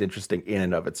that is interesting in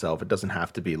and of itself. It doesn't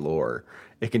have to be lore.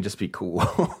 It can just be cool.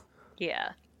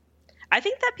 Yeah. I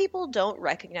think that people don't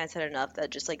recognize it enough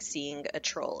that just like seeing a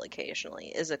troll occasionally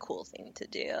is a cool thing to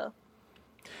do.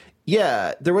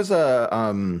 Yeah, there was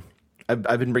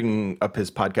I've been bringing up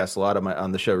his podcast a lot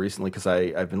on the show recently because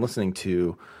I've been listening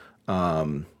to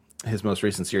his most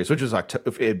recent series, which was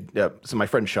October. So my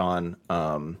friend Sean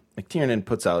McTiernan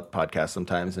puts out podcasts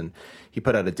sometimes, and he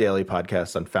put out a daily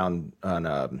podcast on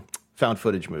found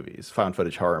footage movies, found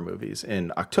footage horror movies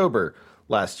in October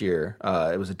last year.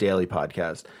 It was a daily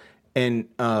podcast, and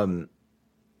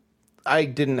I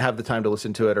didn't have the time to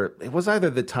listen to it, or it was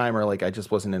either the time or like I just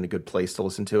wasn't in a good place to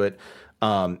listen to it.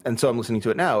 And so I'm listening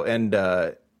to it now, and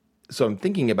so I'm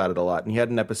thinking about it a lot. And he had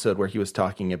an episode where he was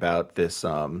talking about this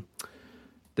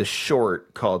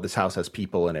short called "This House Has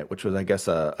People in It," which was, I guess,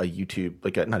 a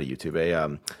YouTube, not a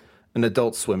YouTube, an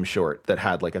Adult Swim short that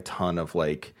had like a ton of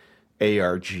like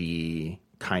ARG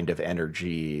kind of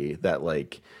energy. That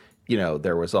like, you know,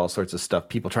 there was all sorts of stuff,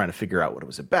 people trying to figure out what it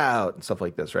was about and stuff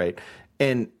like this, right?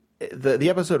 And the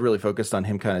episode really focused on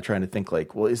him kind of trying to think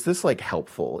like, well, is this like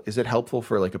helpful? Is it helpful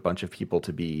for like a bunch of people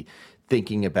to be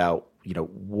thinking about, you know,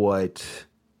 what,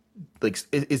 like,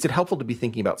 is it helpful to be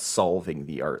thinking about solving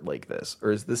the art like this?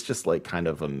 Or is this just like kind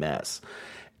of a mess?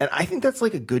 And I think that's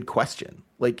like a good question.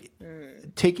 Like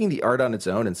taking the art on its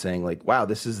own and saying like, wow,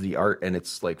 this is the art and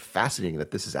it's like fascinating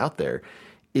that this is out there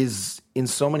is in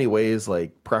so many ways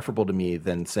like preferable to me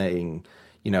than saying,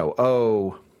 you know,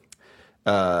 oh,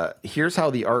 here's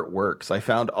how the art works. I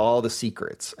found all the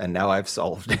secrets and now I've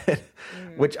solved it,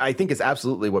 which I think is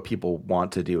absolutely what people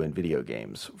want to do in video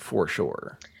games for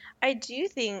sure. I do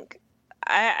think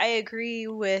I agree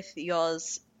with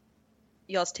y'all's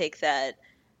take that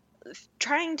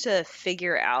trying to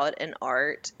figure out an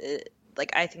art,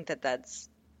 like I think that's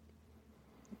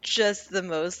just the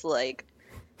most like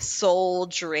soul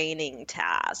draining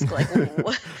task, like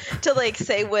to like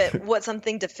say what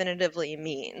something definitively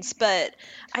means. But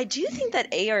I do think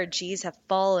that ARGs have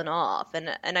fallen off, and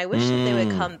I wish that they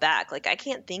would come back. Like I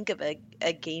can't think of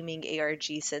a gaming ARG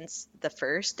since the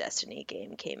first Destiny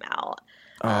game came out.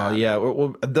 Yeah,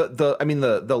 well,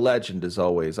 the legend is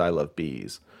always I love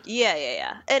bees.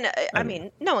 Yeah. And I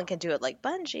mean, no one can do it like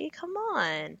Bungie. Come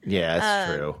on. Yeah,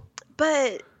 that's true.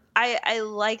 But I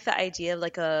like the idea of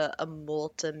like a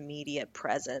multimedia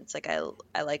presence. Like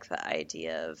I like the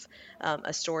idea of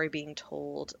a story being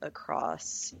told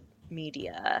across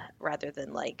media rather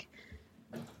than like.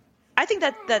 I think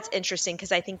that's interesting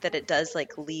because I think that it does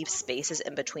like leave spaces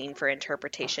in between for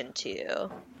interpretation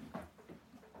too.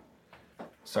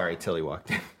 Sorry, Tilly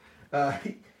walked in.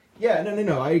 Yeah,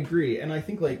 no, I agree, and I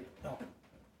think like.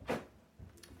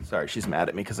 Sorry, she's mad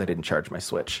at me because I didn't charge my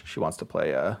Switch. She wants to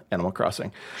play Animal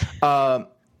Crossing.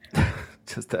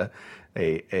 Just a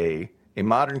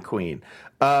modern queen.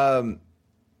 But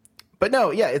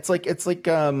no, yeah, it's like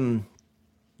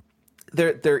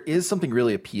there is something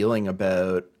really appealing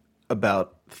about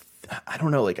I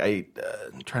don't know, like I'm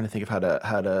trying to think of how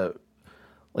to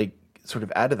like sort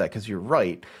of add to that because you're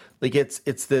right. Like it's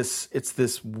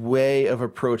this way of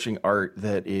approaching art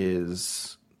that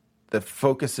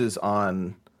focuses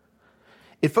on.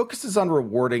 It focuses on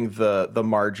rewarding the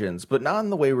margins, but not in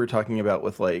the way we're talking about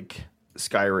with like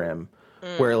Skyrim,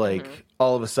 where like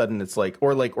all of a sudden it's like,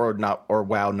 or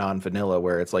WoW non-vanilla,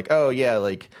 where it's like, oh yeah,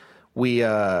 like we,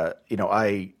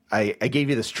 I gave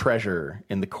you this treasure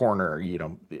in the corner, you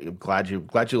know, glad you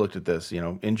looked at this, you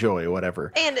know, enjoy,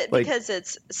 whatever. And like, because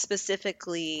it's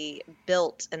specifically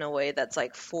built in a way that's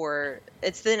like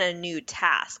it's then a new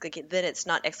task. Like then it's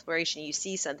not exploration. You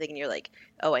see something and you're like,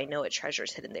 oh, I know a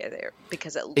treasure's hidden there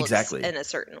because it looks in a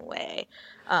certain way.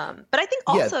 But I think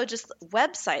also just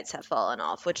websites have fallen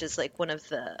off, which is like one of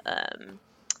the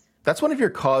that's one of your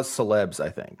cause celebs, I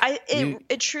think.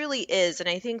 It truly is, and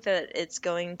I think that it's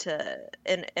going to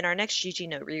in our next GG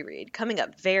Note reread coming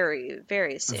up very,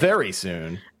 very soon. Very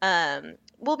soon.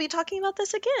 We'll be talking about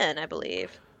this again, I believe.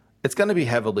 It's going to be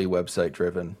heavily website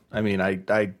driven. I mean,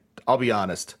 I'll be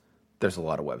honest. There's a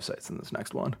lot of websites in this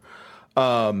next one.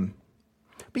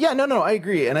 But yeah, no, I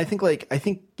agree, and I think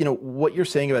you know what you're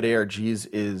saying about ARGs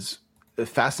is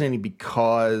fascinating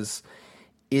because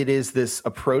it is this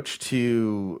approach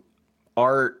to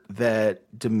art that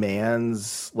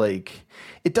demands like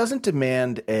it doesn't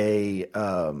demand a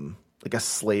like a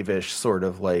slavish sort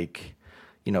of like,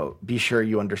 you know, be sure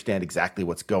you understand exactly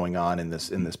what's going on in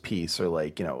this piece, or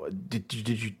like, you know, did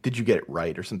you get it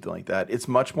right or something like that. It's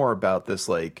much more about this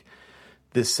like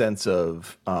this sense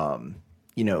of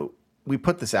you know, we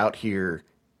put this out here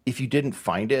if you didn't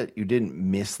find it, you didn't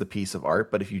miss the piece of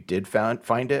art. But if you did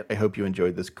find it, I hope you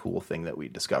enjoyed this cool thing that we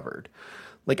discovered.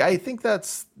 Like, I think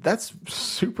that's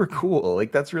super cool.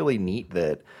 Like, that's really neat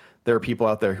that there are people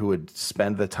out there who would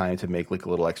spend the time to make like a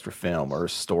little extra film or a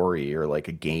story or like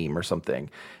a game or something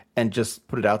and just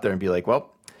put it out there and be like,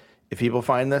 well, if people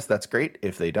find this, that's great.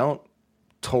 If they don't,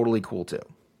 totally cool too.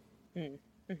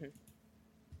 Mm-hmm.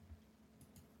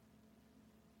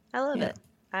 I love it.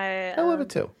 I love it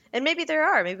too. And maybe there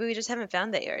are. Maybe we just haven't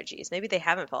found the ARGs. Maybe they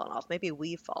haven't fallen off. Maybe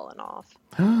we've fallen off.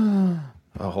 Oh,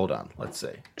 hold on. Let's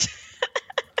see.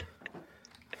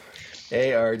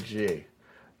 ARG.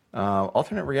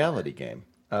 Alternate reality game.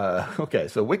 Okay,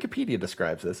 so Wikipedia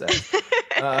describes this as...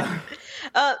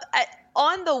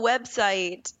 on the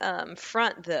website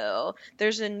front, though,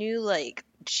 there's a new, like,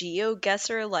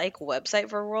 GeoGuessr-like website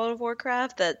for World of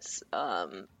Warcraft that's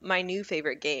my new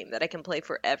favorite game that I can play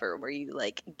forever, where you,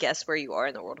 like, guess where you are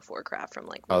in the World of Warcraft from,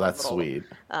 like, one that's sweet.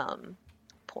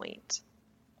 Point.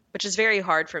 Which is very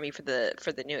hard for me for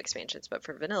the new expansions, but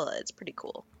for vanilla, it's pretty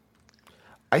cool.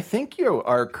 I think you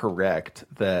are correct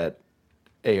that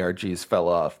ARGs fell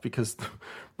off because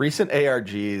recent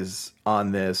ARGs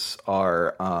on this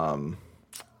are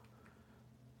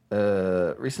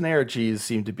recent ARGs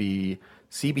seem to be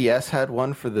CBS had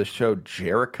one for the show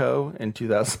Jericho in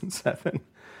 2007.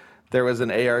 There was an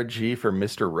ARG for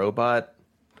Mr. Robot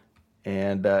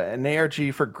and an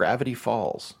ARG for Gravity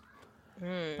Falls.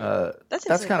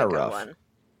 That's kind of rough.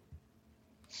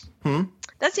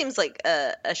 That seems like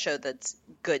a show that's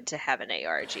good to have an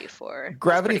ARG for.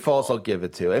 Gravity Falls, cool. I'll give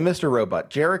it to. And Mr.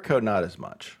 Robot. Jericho, not as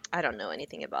much. I don't know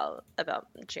anything about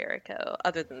Jericho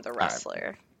other than the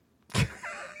wrestler.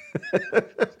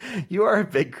 You are a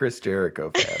big Chris Jericho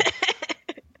fan.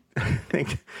 I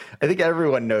think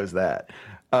everyone knows that.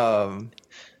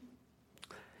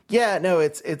 Yeah, no,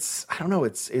 it's I don't know,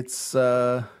 it's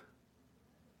I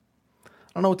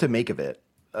don't know what to make of it.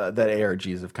 That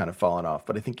ARGs have kind of fallen off,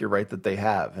 but I think you're right that they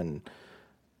have, and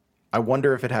I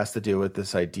wonder if it has to do with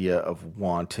this idea of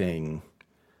wanting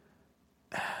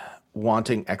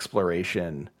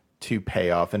exploration to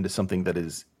pay off into something that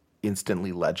is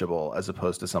instantly legible, as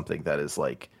opposed to something that is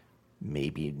like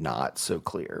maybe not so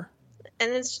clear.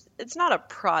 And it's not a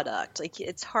product. Like,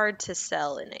 it's hard to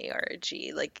sell an ARG.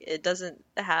 Like, it doesn't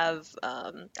have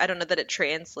I don't know that it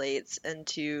translates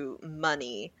into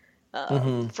money.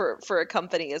 For a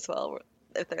company as well,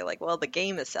 if they're like, well, the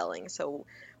game is selling, so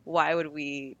why would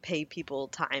we pay people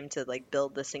time to like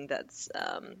build this thing that's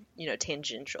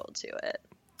tangential to it?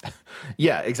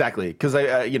 Yeah, exactly. Because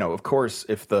I of course,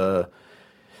 if the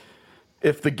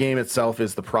game itself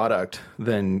is the product,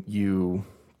 then you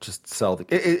just sell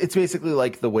it's basically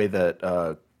like the way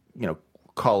that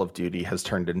Call of Duty has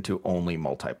turned into only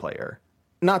multiplayer.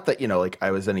 Not that like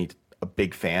I was a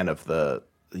big fan of the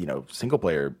single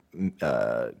player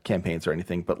campaigns or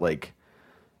anything, but like,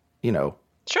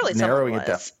 surely narrowing it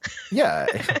down. Yeah,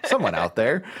 someone out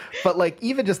there. But like,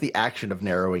 even just the action of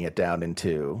narrowing it down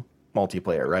into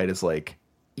multiplayer, right, is like,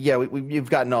 yeah, we've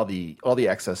gotten all the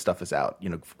excess stuff is out.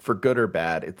 For good or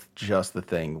bad, it's just the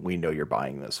thing we know you're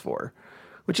buying this for,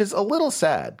 which is a little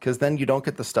sad because then you don't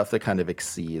get the stuff that kind of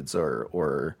exceeds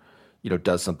or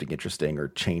does something interesting or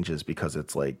changes because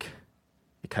it's like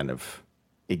it kind of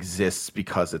exists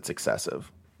because it's excessive.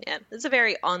 Yeah, it's a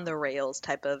very on the rails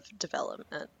type of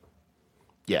development.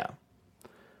 Yeah.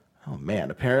 Oh man,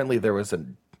 apparently there was a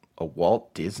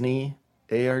Walt Disney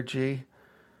ARG.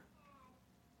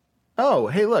 Oh,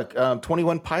 hey, look,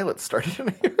 21 Pilots started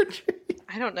an ARG.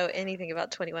 I don't know anything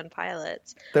about 21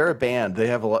 Pilots. They're a band. They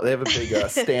have a big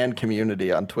stan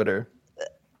community on Twitter.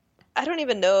 I don't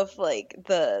even know if like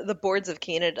the Boards of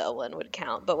Canada one would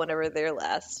count, but whenever their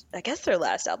last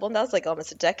album, that was like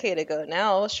almost a decade ago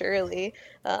now, surely,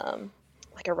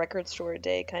 like a record store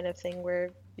day kind of thing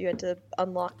where you had to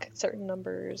unlock certain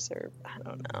numbers, or I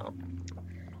don't know.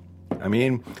 I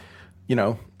mean,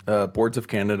 Boards of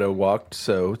Canada walked,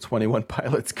 so 21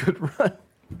 Pilots could run.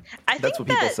 That's what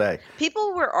people say.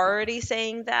 People were already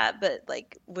saying that, but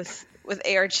like with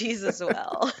ARGs as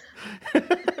well.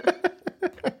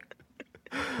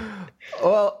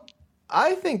 Well,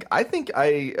 I think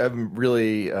I am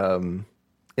really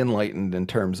enlightened in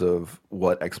terms of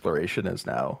what exploration is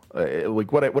now.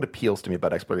 Like what appeals to me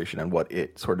about exploration and what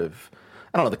it sort of,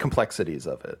 I don't know, the complexities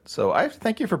of it. So I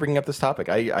thank you for bringing up this topic.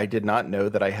 I did not know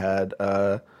that I had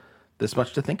this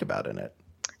much to think about in it.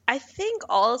 I think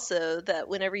also that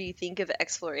whenever you think of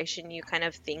exploration, you kind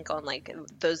of think on like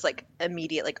those like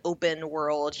immediate like open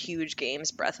world, huge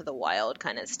games, Breath of the Wild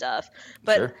kind of stuff.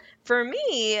 But Sure. For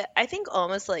me, I think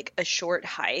almost like a short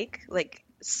hike, like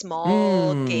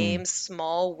small games,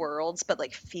 small worlds, but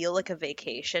like feel like a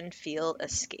vacation, feel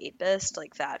escapist.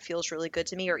 Like that feels really good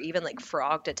to me. Or even like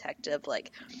Frog Detective,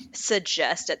 like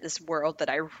suggest at this world that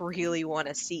I really want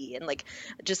to see, and like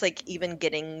just like even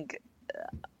getting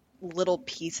little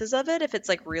pieces of it if it's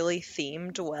like really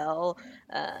themed well.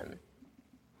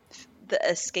 The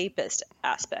escapist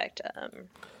aspect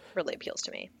really appeals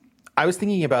to me. I was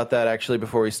thinking about that actually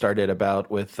before we started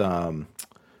with Smile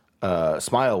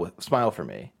for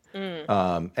Me,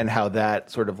 and how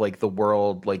that sort of like the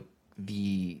world, like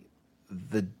the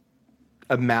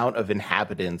amount of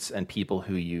inhabitants and people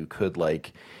who you could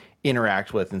like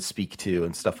interact with and speak to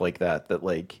and stuff like that, that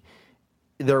like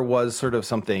there was sort of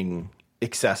something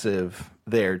excessive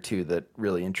there too that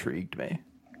really intrigued me.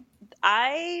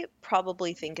 I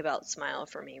probably think about Smile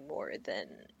for Me more than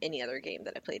any other game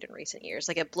that I played in recent years.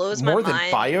 Like it blows my mind. More than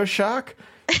BioShock?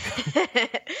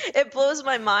 It blows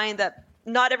my mind that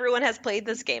not everyone has played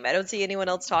this game. I don't see anyone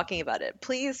else talking about it.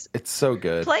 Please, it's so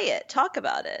good. Play it. Talk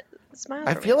about it. Smile.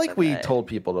 I feel like we told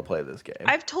people to play this game.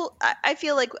 I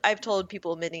feel like I've told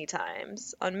people many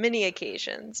times on many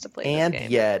occasions to play this game.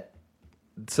 And yet,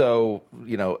 so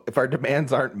you know, if our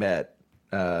demands aren't met,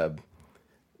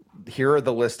 here are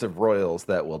the list of royals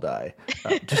that will die.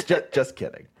 Just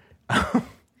kidding.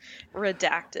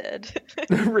 Redacted.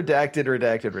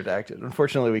 redacted.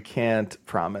 Unfortunately, we can't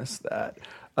promise that,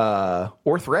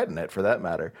 or threaten it for that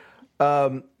matter.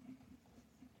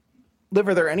 Liv,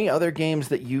 are there any other games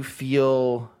that you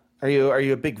feel? Are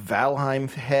you a big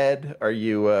Valheim head? Are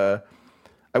you? I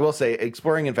will say,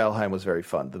 exploring in Valheim was very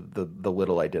fun. The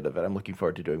little I did of it, I'm looking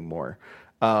forward to doing more.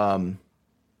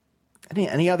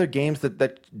 Any other games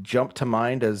that jump to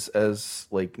mind as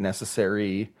like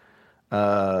necessary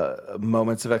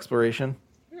moments of exploration?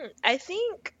 I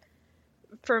think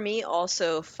for me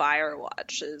also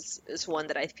Firewatch is one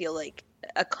that I feel like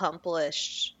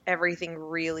accomplished everything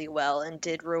really well and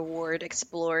did reward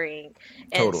exploring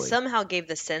and Totally. Somehow gave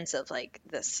the sense of like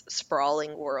this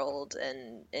sprawling world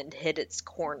and hit its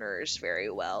corners very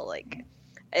well. Like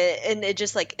and it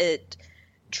just like it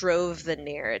drove the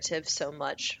narrative so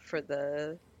much for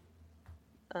the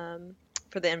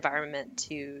environment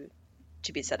to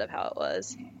be set of how it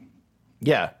was.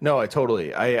 Yeah, no, I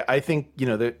think, you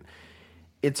know, that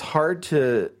it's hard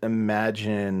to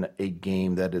imagine a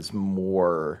game that is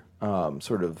more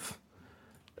sort of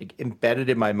like embedded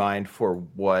in my mind for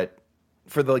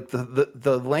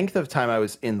the length of time I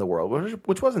was in the world,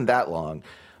 which wasn't that long,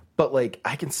 but like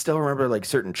I can still remember like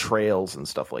certain trails and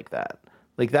stuff like that.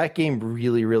 Like that game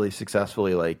really, really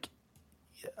successfully like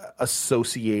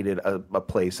associated a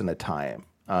place and a time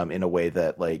in a way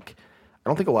that like I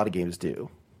don't think a lot of games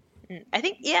do. I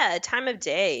think time of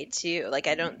day too. Like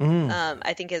I don't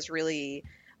I think is really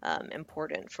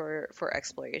important for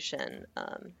exploration.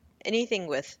 Anything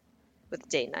with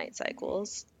day-night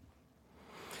cycles.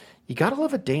 You gotta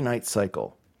love a day-night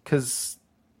cycle because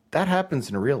that happens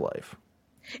in real life.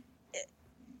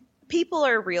 People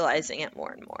are realizing it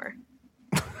more and more.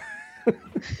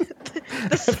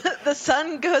 the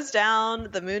sun goes down,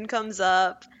 the moon comes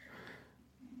up.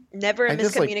 Never a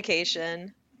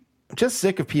miscommunication. I'm just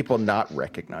sick of people not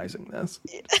recognizing this.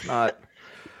 It's not.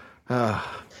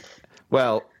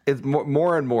 Well, it's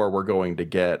more and more. We're going to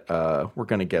get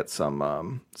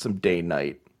some day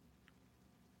night.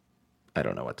 I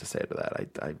don't know what to say to that.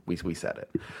 We said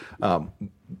it.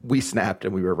 We snapped,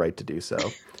 and we were right to do so.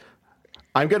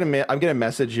 I'm gonna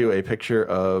message you a picture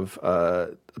of.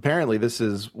 Apparently, this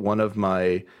is one of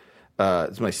my.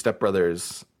 It's my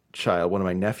stepbrother's child, one of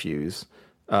my nephews.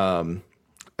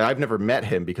 I've never met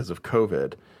him because of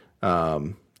COVID.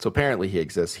 So apparently he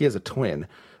exists. He has a twin.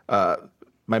 My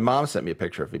mom sent me a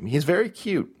picture of him. He's very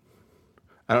cute.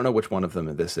 I don't know which one of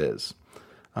them this is.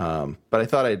 But I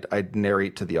thought I'd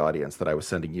narrate to the audience that I was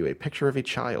sending you a picture of a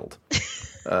child,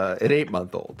 an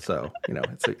 8-month-old. So, you know,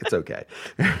 it's okay.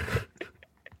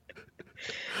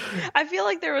 I feel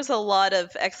like there was a lot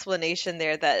of explanation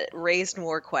there that raised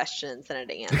more questions than it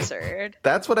answered.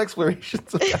 That's what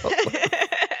exploration's about.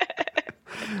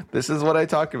 This is what I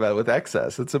talk about with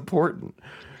excess. It's important.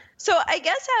 So I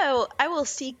guess I will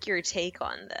seek your take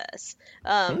on this.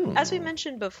 As we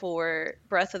mentioned before,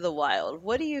 Breath of the Wild.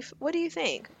 What do you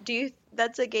think?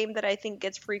 That's a game that I think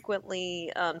gets frequently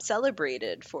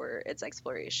celebrated for its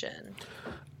exploration.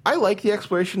 I like the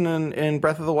exploration in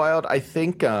Breath of the Wild. I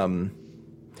think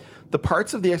the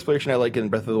parts of the exploration I like in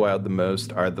Breath of the Wild the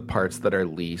most are the parts that are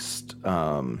least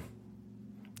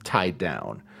tied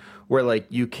down, where like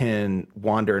you can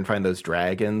wander and find those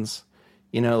dragons.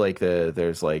 You know, like there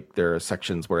are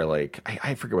sections where like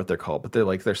I forget what they're called, but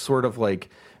they're sort of like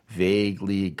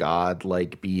vaguely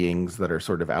godlike beings that are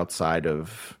sort of outside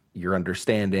of your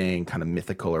understanding, kind of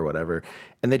mythical or whatever.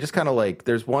 And they just kind of like,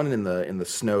 there's one in the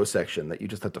snow section that you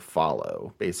just have to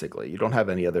follow, basically. You don't have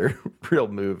any other real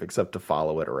move except to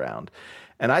follow it around.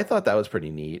 And I thought that was pretty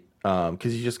neat,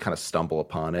 because you just kind of stumble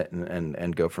upon it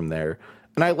and go from there.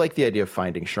 And I like the idea of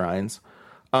finding shrines.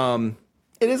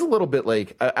 It is a little bit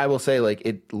like, I will say, like,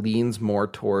 it leans more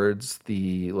towards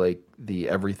the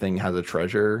everything has a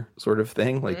treasure sort of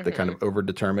thing, like the kind of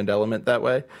overdetermined element that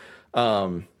way.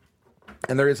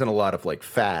 And there isn't a lot of like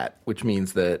fat, which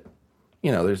means that,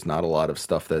 you know, there's not a lot of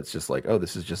stuff that's just like, oh,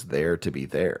 this is just there to be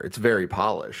there. It's very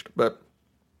polished, but,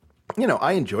 you know,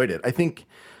 I enjoyed it. I think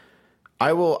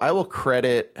I will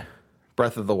credit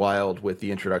Breath of the Wild with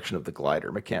the introduction of the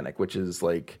glider mechanic, which is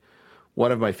like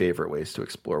one of my favorite ways to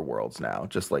explore worlds now,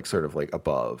 just like sort of like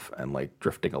above and like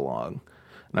drifting along.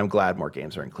 And I'm glad more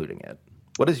games are including it.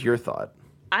 What is your thought?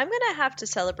 I'm going to have to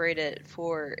celebrate it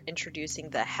for introducing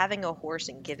the having a horse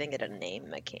and giving it a name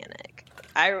mechanic.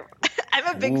 I'm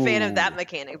a big fan of that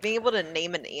mechanic, being able to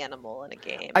name an animal in a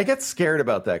game. I get scared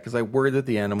about that because I worry that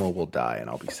the animal will die and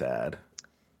I'll be sad.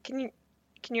 Can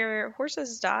your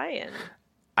horses die?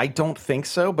 I don't think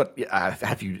so, but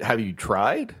have you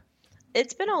tried?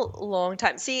 It's been a long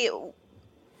time. See,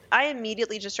 I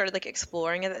immediately just started like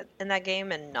exploring it in that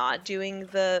game and not doing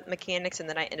the mechanics, and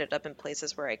then I ended up in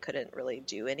places where I couldn't really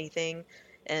do anything.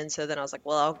 And so then I was like,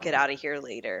 well, I'll get out of here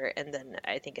later. And then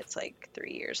I think it's like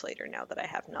 3 years later now that I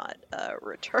have not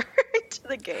returned to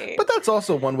the game. But that's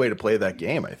also one way to play that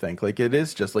game, I think. Like, it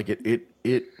is just like the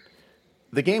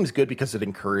game's good because it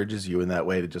encourages you in that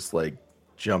way to just like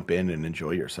jump in and enjoy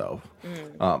yourself.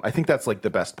 I think that's like the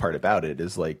best part about it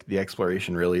is like the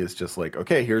exploration really is just like,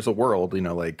 okay, here's a world, you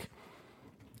know, like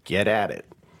get at it.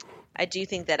 I do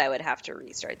think that I would have to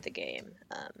restart the game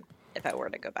if I were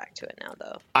to go back to it now,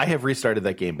 though. I have restarted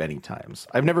that game many times.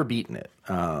 I've never beaten it.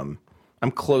 I'm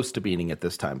close to beating it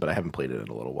this time, but I haven't played it in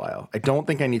a little while. I don't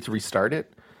think I need to restart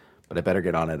it, but I better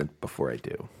get on it before I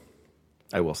do.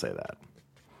 I will say that.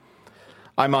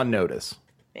 I'm on notice.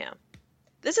 Yeah.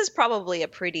 This is probably a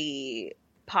pretty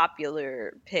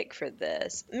popular pick for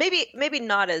this. Maybe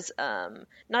not as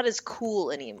cool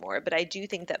anymore, but I do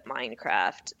think that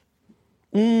Minecraft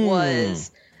was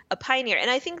a pioneer.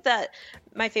 And I think that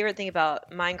my favorite thing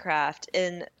about Minecraft,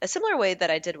 in a similar way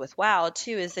that I did with WoW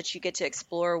too, is that you get to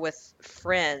explore with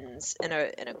friends in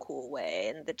a cool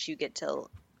way, and that you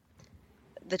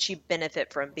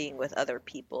benefit from being with other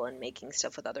people and making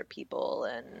stuff with other people.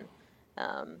 And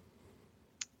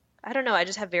I don't know, I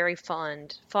just have very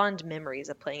fond memories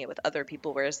of playing it with other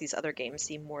people, whereas these other games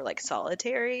seem more like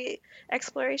solitary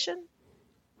exploration.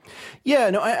 Yeah,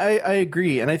 no, I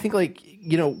agree. And I think, like,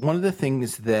 you know, one of the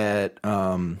things that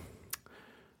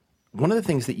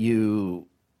you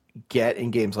get in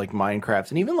games like Minecraft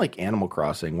and even like Animal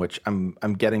Crossing, which I'm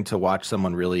getting to watch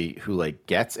someone really who like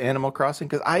gets Animal Crossing,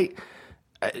 because I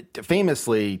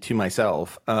famously to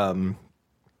myself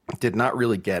did not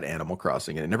really get Animal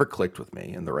Crossing, and it never clicked with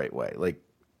me in the right way. Like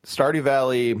Stardew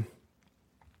Valley,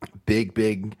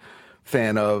 big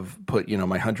fan of, put, you know,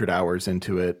 my 100 hours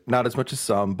into it. Not as much as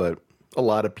some, but a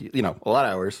lot of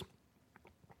hours.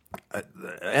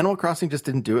 Animal Crossing just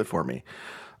didn't do it for me.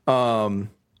 But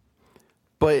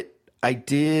I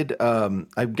did, I'm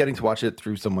getting to watch it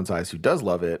through someone's eyes who does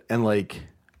love it and like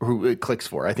who it clicks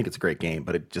for. I think it's a great game,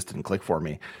 but it just didn't click for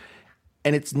me.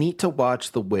 And it's neat to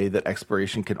watch the way that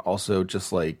exploration can also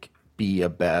just like be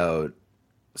about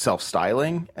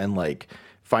self-styling and like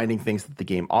finding things that the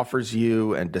game offers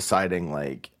you and deciding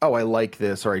like, oh, I like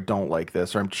this or I don't like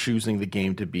this, or I'm choosing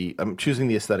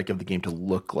the aesthetic of the game to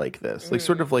look like this. Like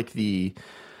sort of like the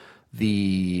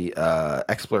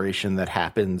exploration that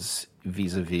happens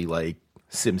vis-a-vis like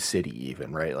SimCity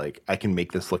even, right? Like I can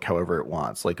make this look however it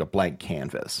wants, like a blank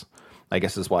canvas. I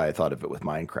guess is why I thought of it with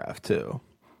Minecraft too.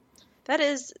 That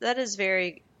is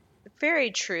very,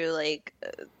 very true. Like,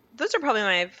 those are probably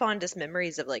my fondest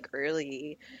memories of like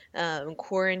early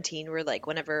quarantine, where like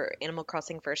whenever Animal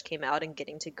Crossing first came out and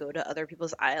getting to go to other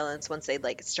people's islands once they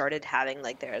like started having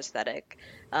like their aesthetic,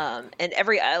 and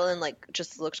every island like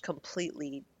just looked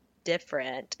completely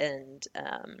different, and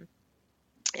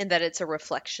that it's a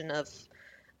reflection of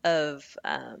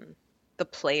the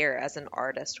player as an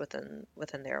artist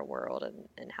within their world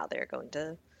and how they're going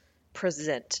to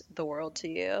present the world to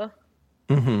you.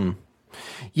 Mm-hmm.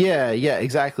 Yeah,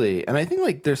 exactly. And I think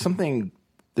like there's something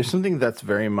that's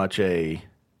very much I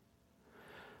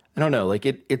don't know, like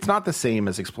it's not the same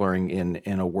as exploring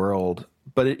in a world,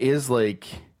 but it is like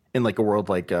in like a world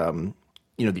like you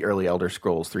know, the early Elder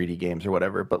Scrolls 3D games or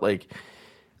whatever, but like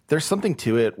there's something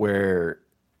to it where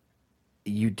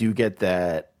you do get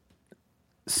that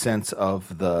sense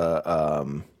of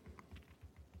the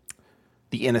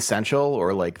inessential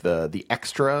or like the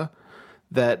extra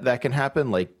that can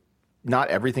happen. Like not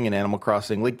everything in Animal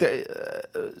Crossing, like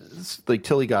like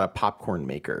Tilly got a popcorn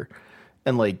maker,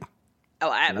 and like Oh,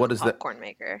 I have what a is that? popcorn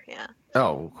maker. Yeah.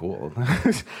 Oh, cool.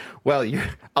 Well,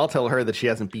 I'll tell her that she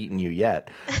hasn't beaten you yet.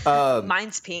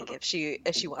 Mine's pink if she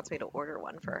wants me to order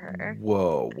one for her.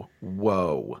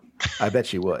 Whoa. I bet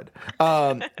she would.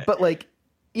 But like,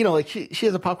 like she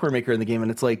has a popcorn maker in the game, and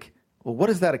it's like, well, what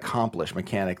does that accomplish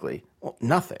mechanically? Well,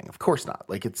 nothing. Of course not.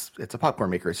 Like it's a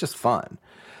popcorn maker. It's just fun.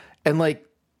 And like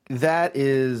that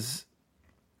is,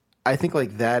 I think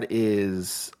like that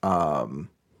is,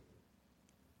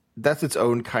 that's its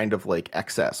own kind of like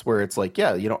excess where it's like,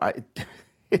 yeah,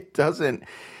 it doesn't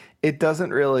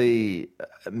really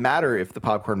matter if the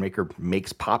popcorn maker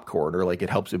makes popcorn or like it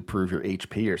helps improve your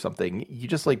HP or something. You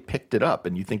just like picked it up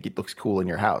and you think it looks cool in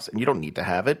your house, and you don't need to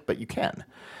have it, but you can.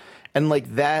 And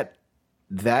like that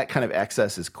kind of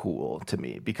excess is cool to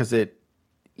me because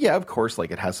yeah, of course,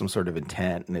 like it has some sort of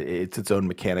intent and it's its own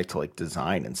mechanic to like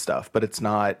design and stuff, but it's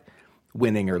not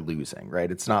winning or losing,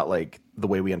 right? It's not like the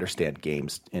way we understand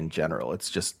games in general. It's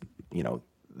just,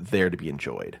 there to be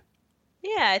enjoyed.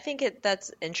 Yeah, I think that's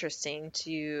interesting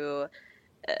to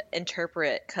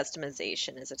interpret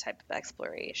customization as a type of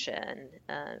exploration.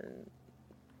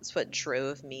 It's what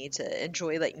drove me to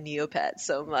enjoy like Neopets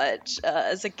so much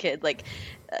as a kid, like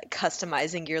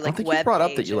customizing your like I think web you brought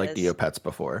pages. up that you like Neopets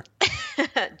before.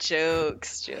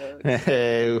 Jokes.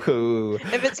 Hey,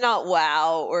 If it's not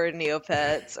WoW or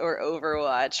Neopets or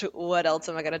Overwatch, what else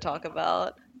am I going to talk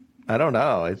about? I don't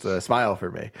know. It's a smile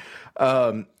for me.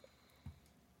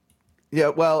 Yeah,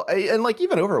 well, and like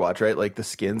even Overwatch, right? Like the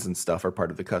skins and stuff are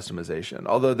part of the customization,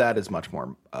 although that is much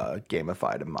more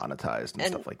gamified and monetized and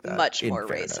stuff like that. Much more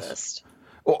racist.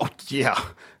 Oh yeah,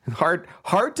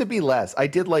 hard to be less. I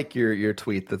did like your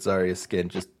tweet that Zarya's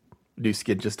new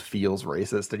skin just feels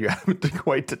racist, and you haven't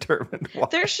quite determined why.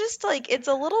 There's just like it's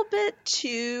a little bit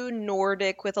too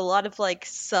Nordic with a lot of like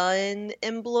sun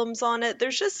emblems on it.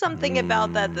 There's just something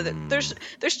about that there's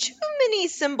too many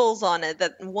symbols on it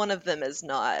that one of them is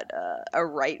not a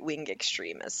right-wing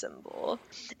extremist symbol.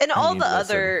 And all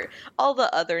the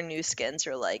other new skins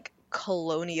are like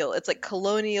colonial. It's like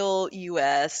colonial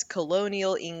US,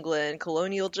 colonial England,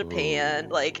 colonial Japan.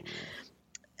 Ooh. Like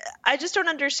I just don't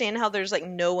understand how there's like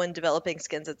no one developing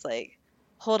skins. It's like,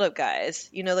 hold up,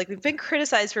 guys. Like we've been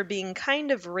criticized for being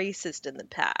kind of racist in the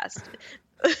past.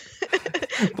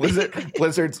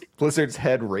 Blizzard's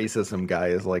head racism guy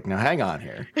is like, now hang on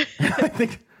here. I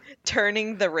think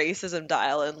turning the racism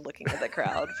dial and looking at the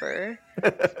crowd for.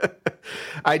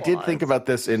 I did think about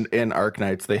this in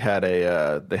Arknights.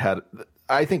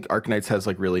 I think Arknights has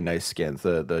like really nice skins.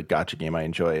 The gacha game I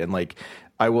enjoy, and like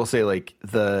I will say like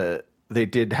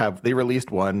they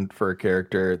released one for a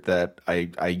character that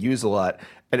I use a lot,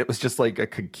 and it was just like a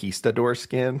conquistador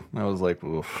skin. I was like,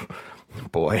 oof,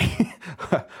 boy,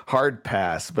 hard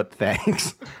pass, but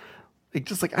thanks.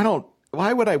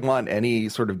 Why would I want any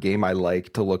sort of game I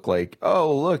like to look like,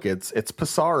 oh, look, it's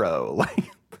Pissarro?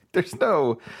 Like, there's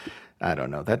no, I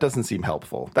don't know. That doesn't seem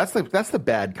helpful. That's the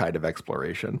bad kind of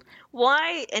exploration.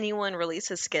 Why anyone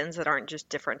releases skins that aren't just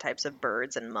different types of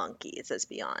birds and monkeys is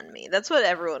beyond me. That's what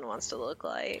everyone wants to look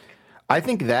like. I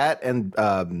think that, and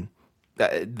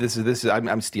this is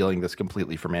I'm stealing this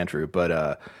completely from Andrew,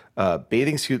 but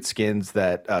bathing suit skins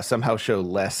that somehow show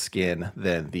less skin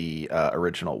than the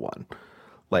original one.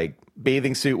 Like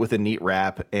bathing suit with a neat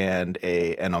wrap and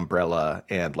an umbrella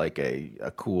and like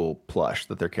a cool plush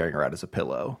that they're carrying around as a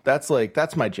pillow. That's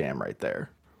my jam right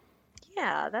there.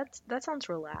 Yeah, that sounds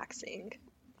relaxing.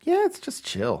 Yeah, it's just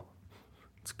chill.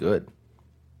 It's good.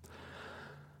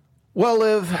 Well,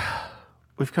 Liv,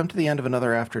 we've come to the end of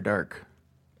another After Dark.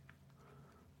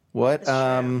 What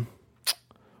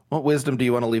wisdom do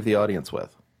you want to leave the audience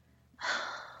with?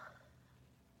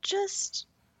 Just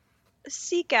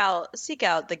seek out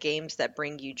the games that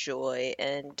bring you joy,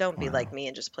 and don't be like me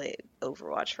and just play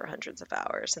Overwatch for hundreds of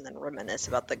hours and then reminisce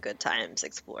about the good times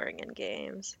exploring in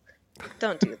games.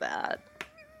 Don't do that.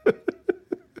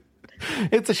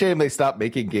 It's a shame they stopped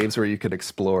making games where you can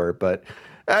explore, but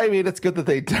I mean, it's good that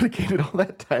they dedicated all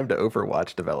that time to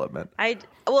Overwatch development. I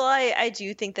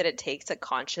do think that it takes a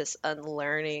conscious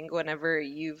unlearning whenever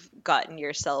you've gotten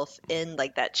yourself in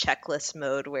like that checklist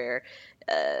mode where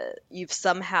you've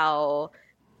somehow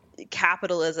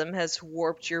capitalism has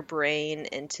warped your brain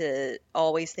into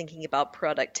always thinking about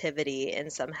productivity,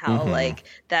 and somehow like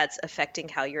that's affecting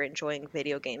how you're enjoying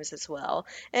video games as well.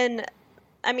 And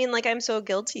I mean, like, I'm so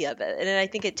guilty of it, and I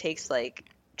think it takes like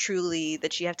truly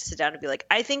that you have to sit down and be like,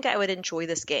 I think I would enjoy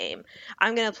this game.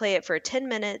 I'm going to play it for 10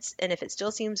 minutes, and if it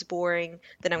still seems boring,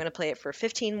 then I'm going to play it for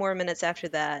 15 more minutes after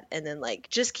that, and then like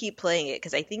just keep playing it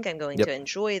because I think I'm going to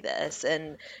enjoy this.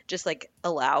 And just like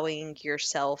allowing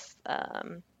yourself,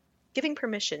 giving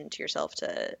permission to yourself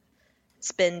to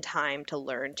spend time to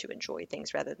learn to enjoy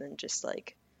things rather than just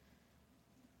like,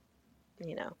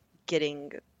 you know,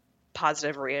 getting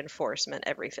positive reinforcement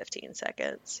every 15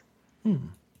 seconds.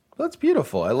 That's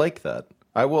beautiful. I like that.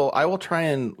 I will try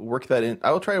and work that in.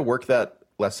 I will try to work that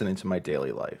lesson into my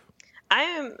daily life.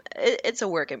 It's a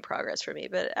work in progress for me,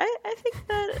 but I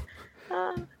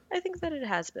think that it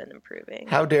has been improving.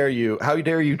 How dare you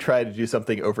try to do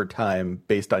something over time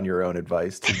based on your own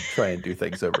advice to try and do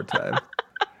things over time?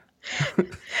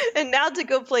 And now to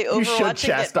go play Overwatch, you should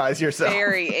chastise yourself.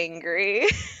 Very angry.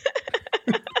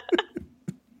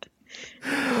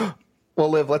 Well,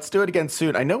 Liv, let's do it again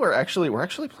soon. I know we're actually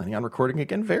planning on recording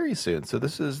again very soon. So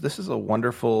this is a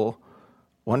wonderful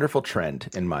trend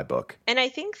in my book. And I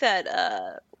think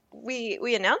that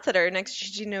we announced that our next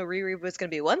GGNO reread was going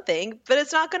to be one thing, but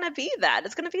it's not going to be that.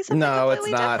 It's going to be something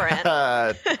completely different.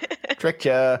 Tricked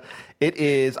ya. It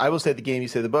is. I will say the game. You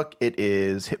say the book. It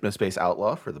is Hypnospace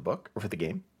Outlaw for the book or for the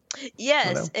game.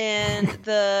 Yes, and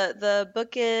the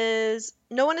book is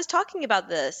No One Is Talking About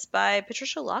This by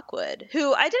Patricia Lockwood,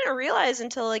 who I didn't realize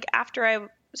until like after I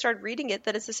started reading it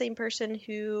that it's the same person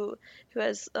who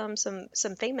has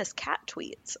some famous cat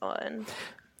tweets on.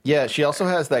 Yeah, she also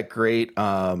has that great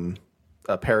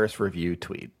Paris Review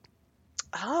tweet.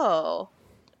 Oh,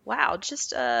 wow!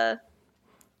 Just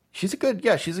she's a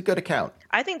good account.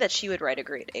 I think that she would write a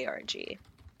great ARG.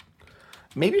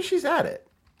 Maybe she's at it.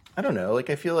 I don't know. Like,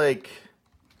 I feel like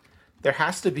there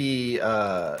has to be.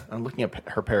 I'm looking at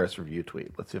her Paris Review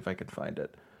tweet. Let's see if I can find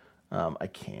it. I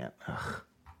can't. Ugh,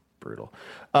 brutal.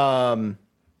 But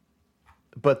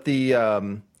the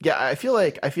I feel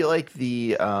like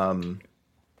the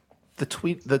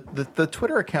tweet the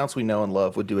Twitter accounts we know and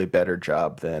love would do a better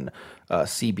job than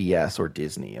CBS or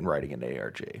Disney in writing an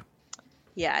ARG.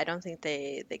 Yeah, I don't think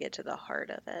they get to the heart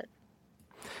of it.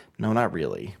 No, not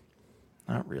really.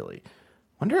 Not really.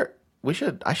 Wonder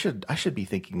I should be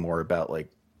thinking more about like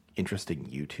interesting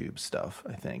YouTube stuff.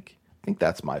 I think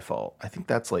that's my fault. I think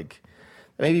that's like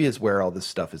maybe is where all this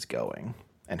stuff is going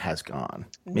and has gone.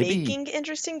 Maybe, making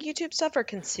interesting YouTube stuff or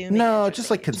consuming? No,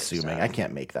 just like YouTube consuming. stuff? I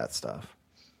can't make that stuff.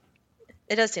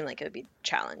 It does seem like it would be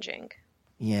challenging.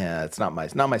 Yeah, it's not my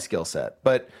skill set.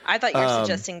 But I thought you were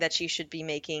suggesting that you should be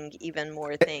making even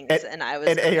more things, and I was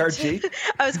an ARG.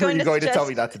 I was going to tell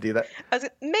me not to do that.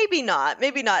 Maybe not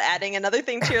adding another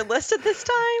thing to your list at this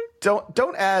time.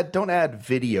 Don't add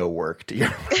video work to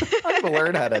your. I'm gonna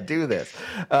learn how to do this.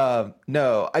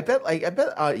 No, I bet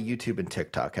YouTube and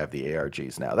TikTok have the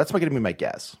ARGs now. That's going to be my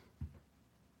guess.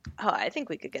 Oh, I think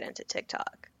we could get into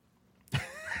TikTok.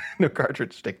 No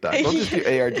cartridge TikTok. We'll just do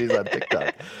ARGs on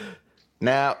TikTok.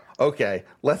 Now, okay,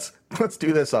 let's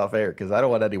do this off air because I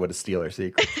don't want anyone to steal our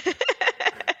secrets.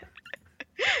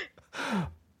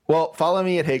 Well, follow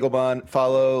me at Hagelbon.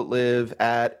 Follow Liv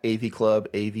at AV Club,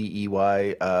 AVEY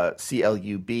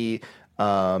CLUB.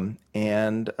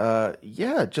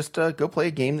 Just go play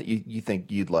a game that you think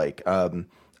you'd like.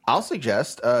 I'll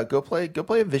suggest go play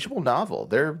a visual novel.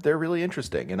 They're really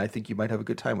interesting, and I think you might have a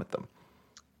good time with them.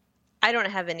 I don't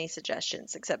have any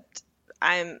suggestions except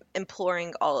I'm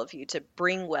imploring all of you to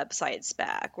bring websites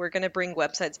back. We're going to bring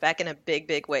websites back in a big,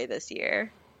 big way this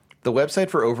year. The website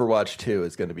for Overwatch 2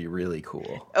 is going to be really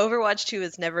cool. Overwatch 2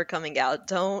 is never coming out.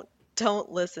 Don't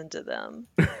listen to them.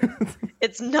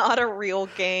 It's not a real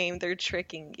game. They're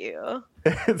tricking you.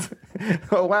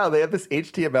 Oh, wow. They have this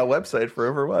HTML website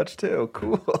for Overwatch 2.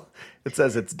 Cool. It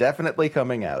says it's definitely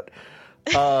coming out.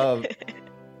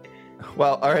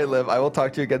 Well, all right, Liv. I will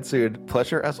talk to you again soon.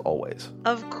 Pleasure as always.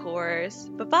 Of course.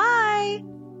 Bye-bye.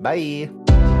 Bye.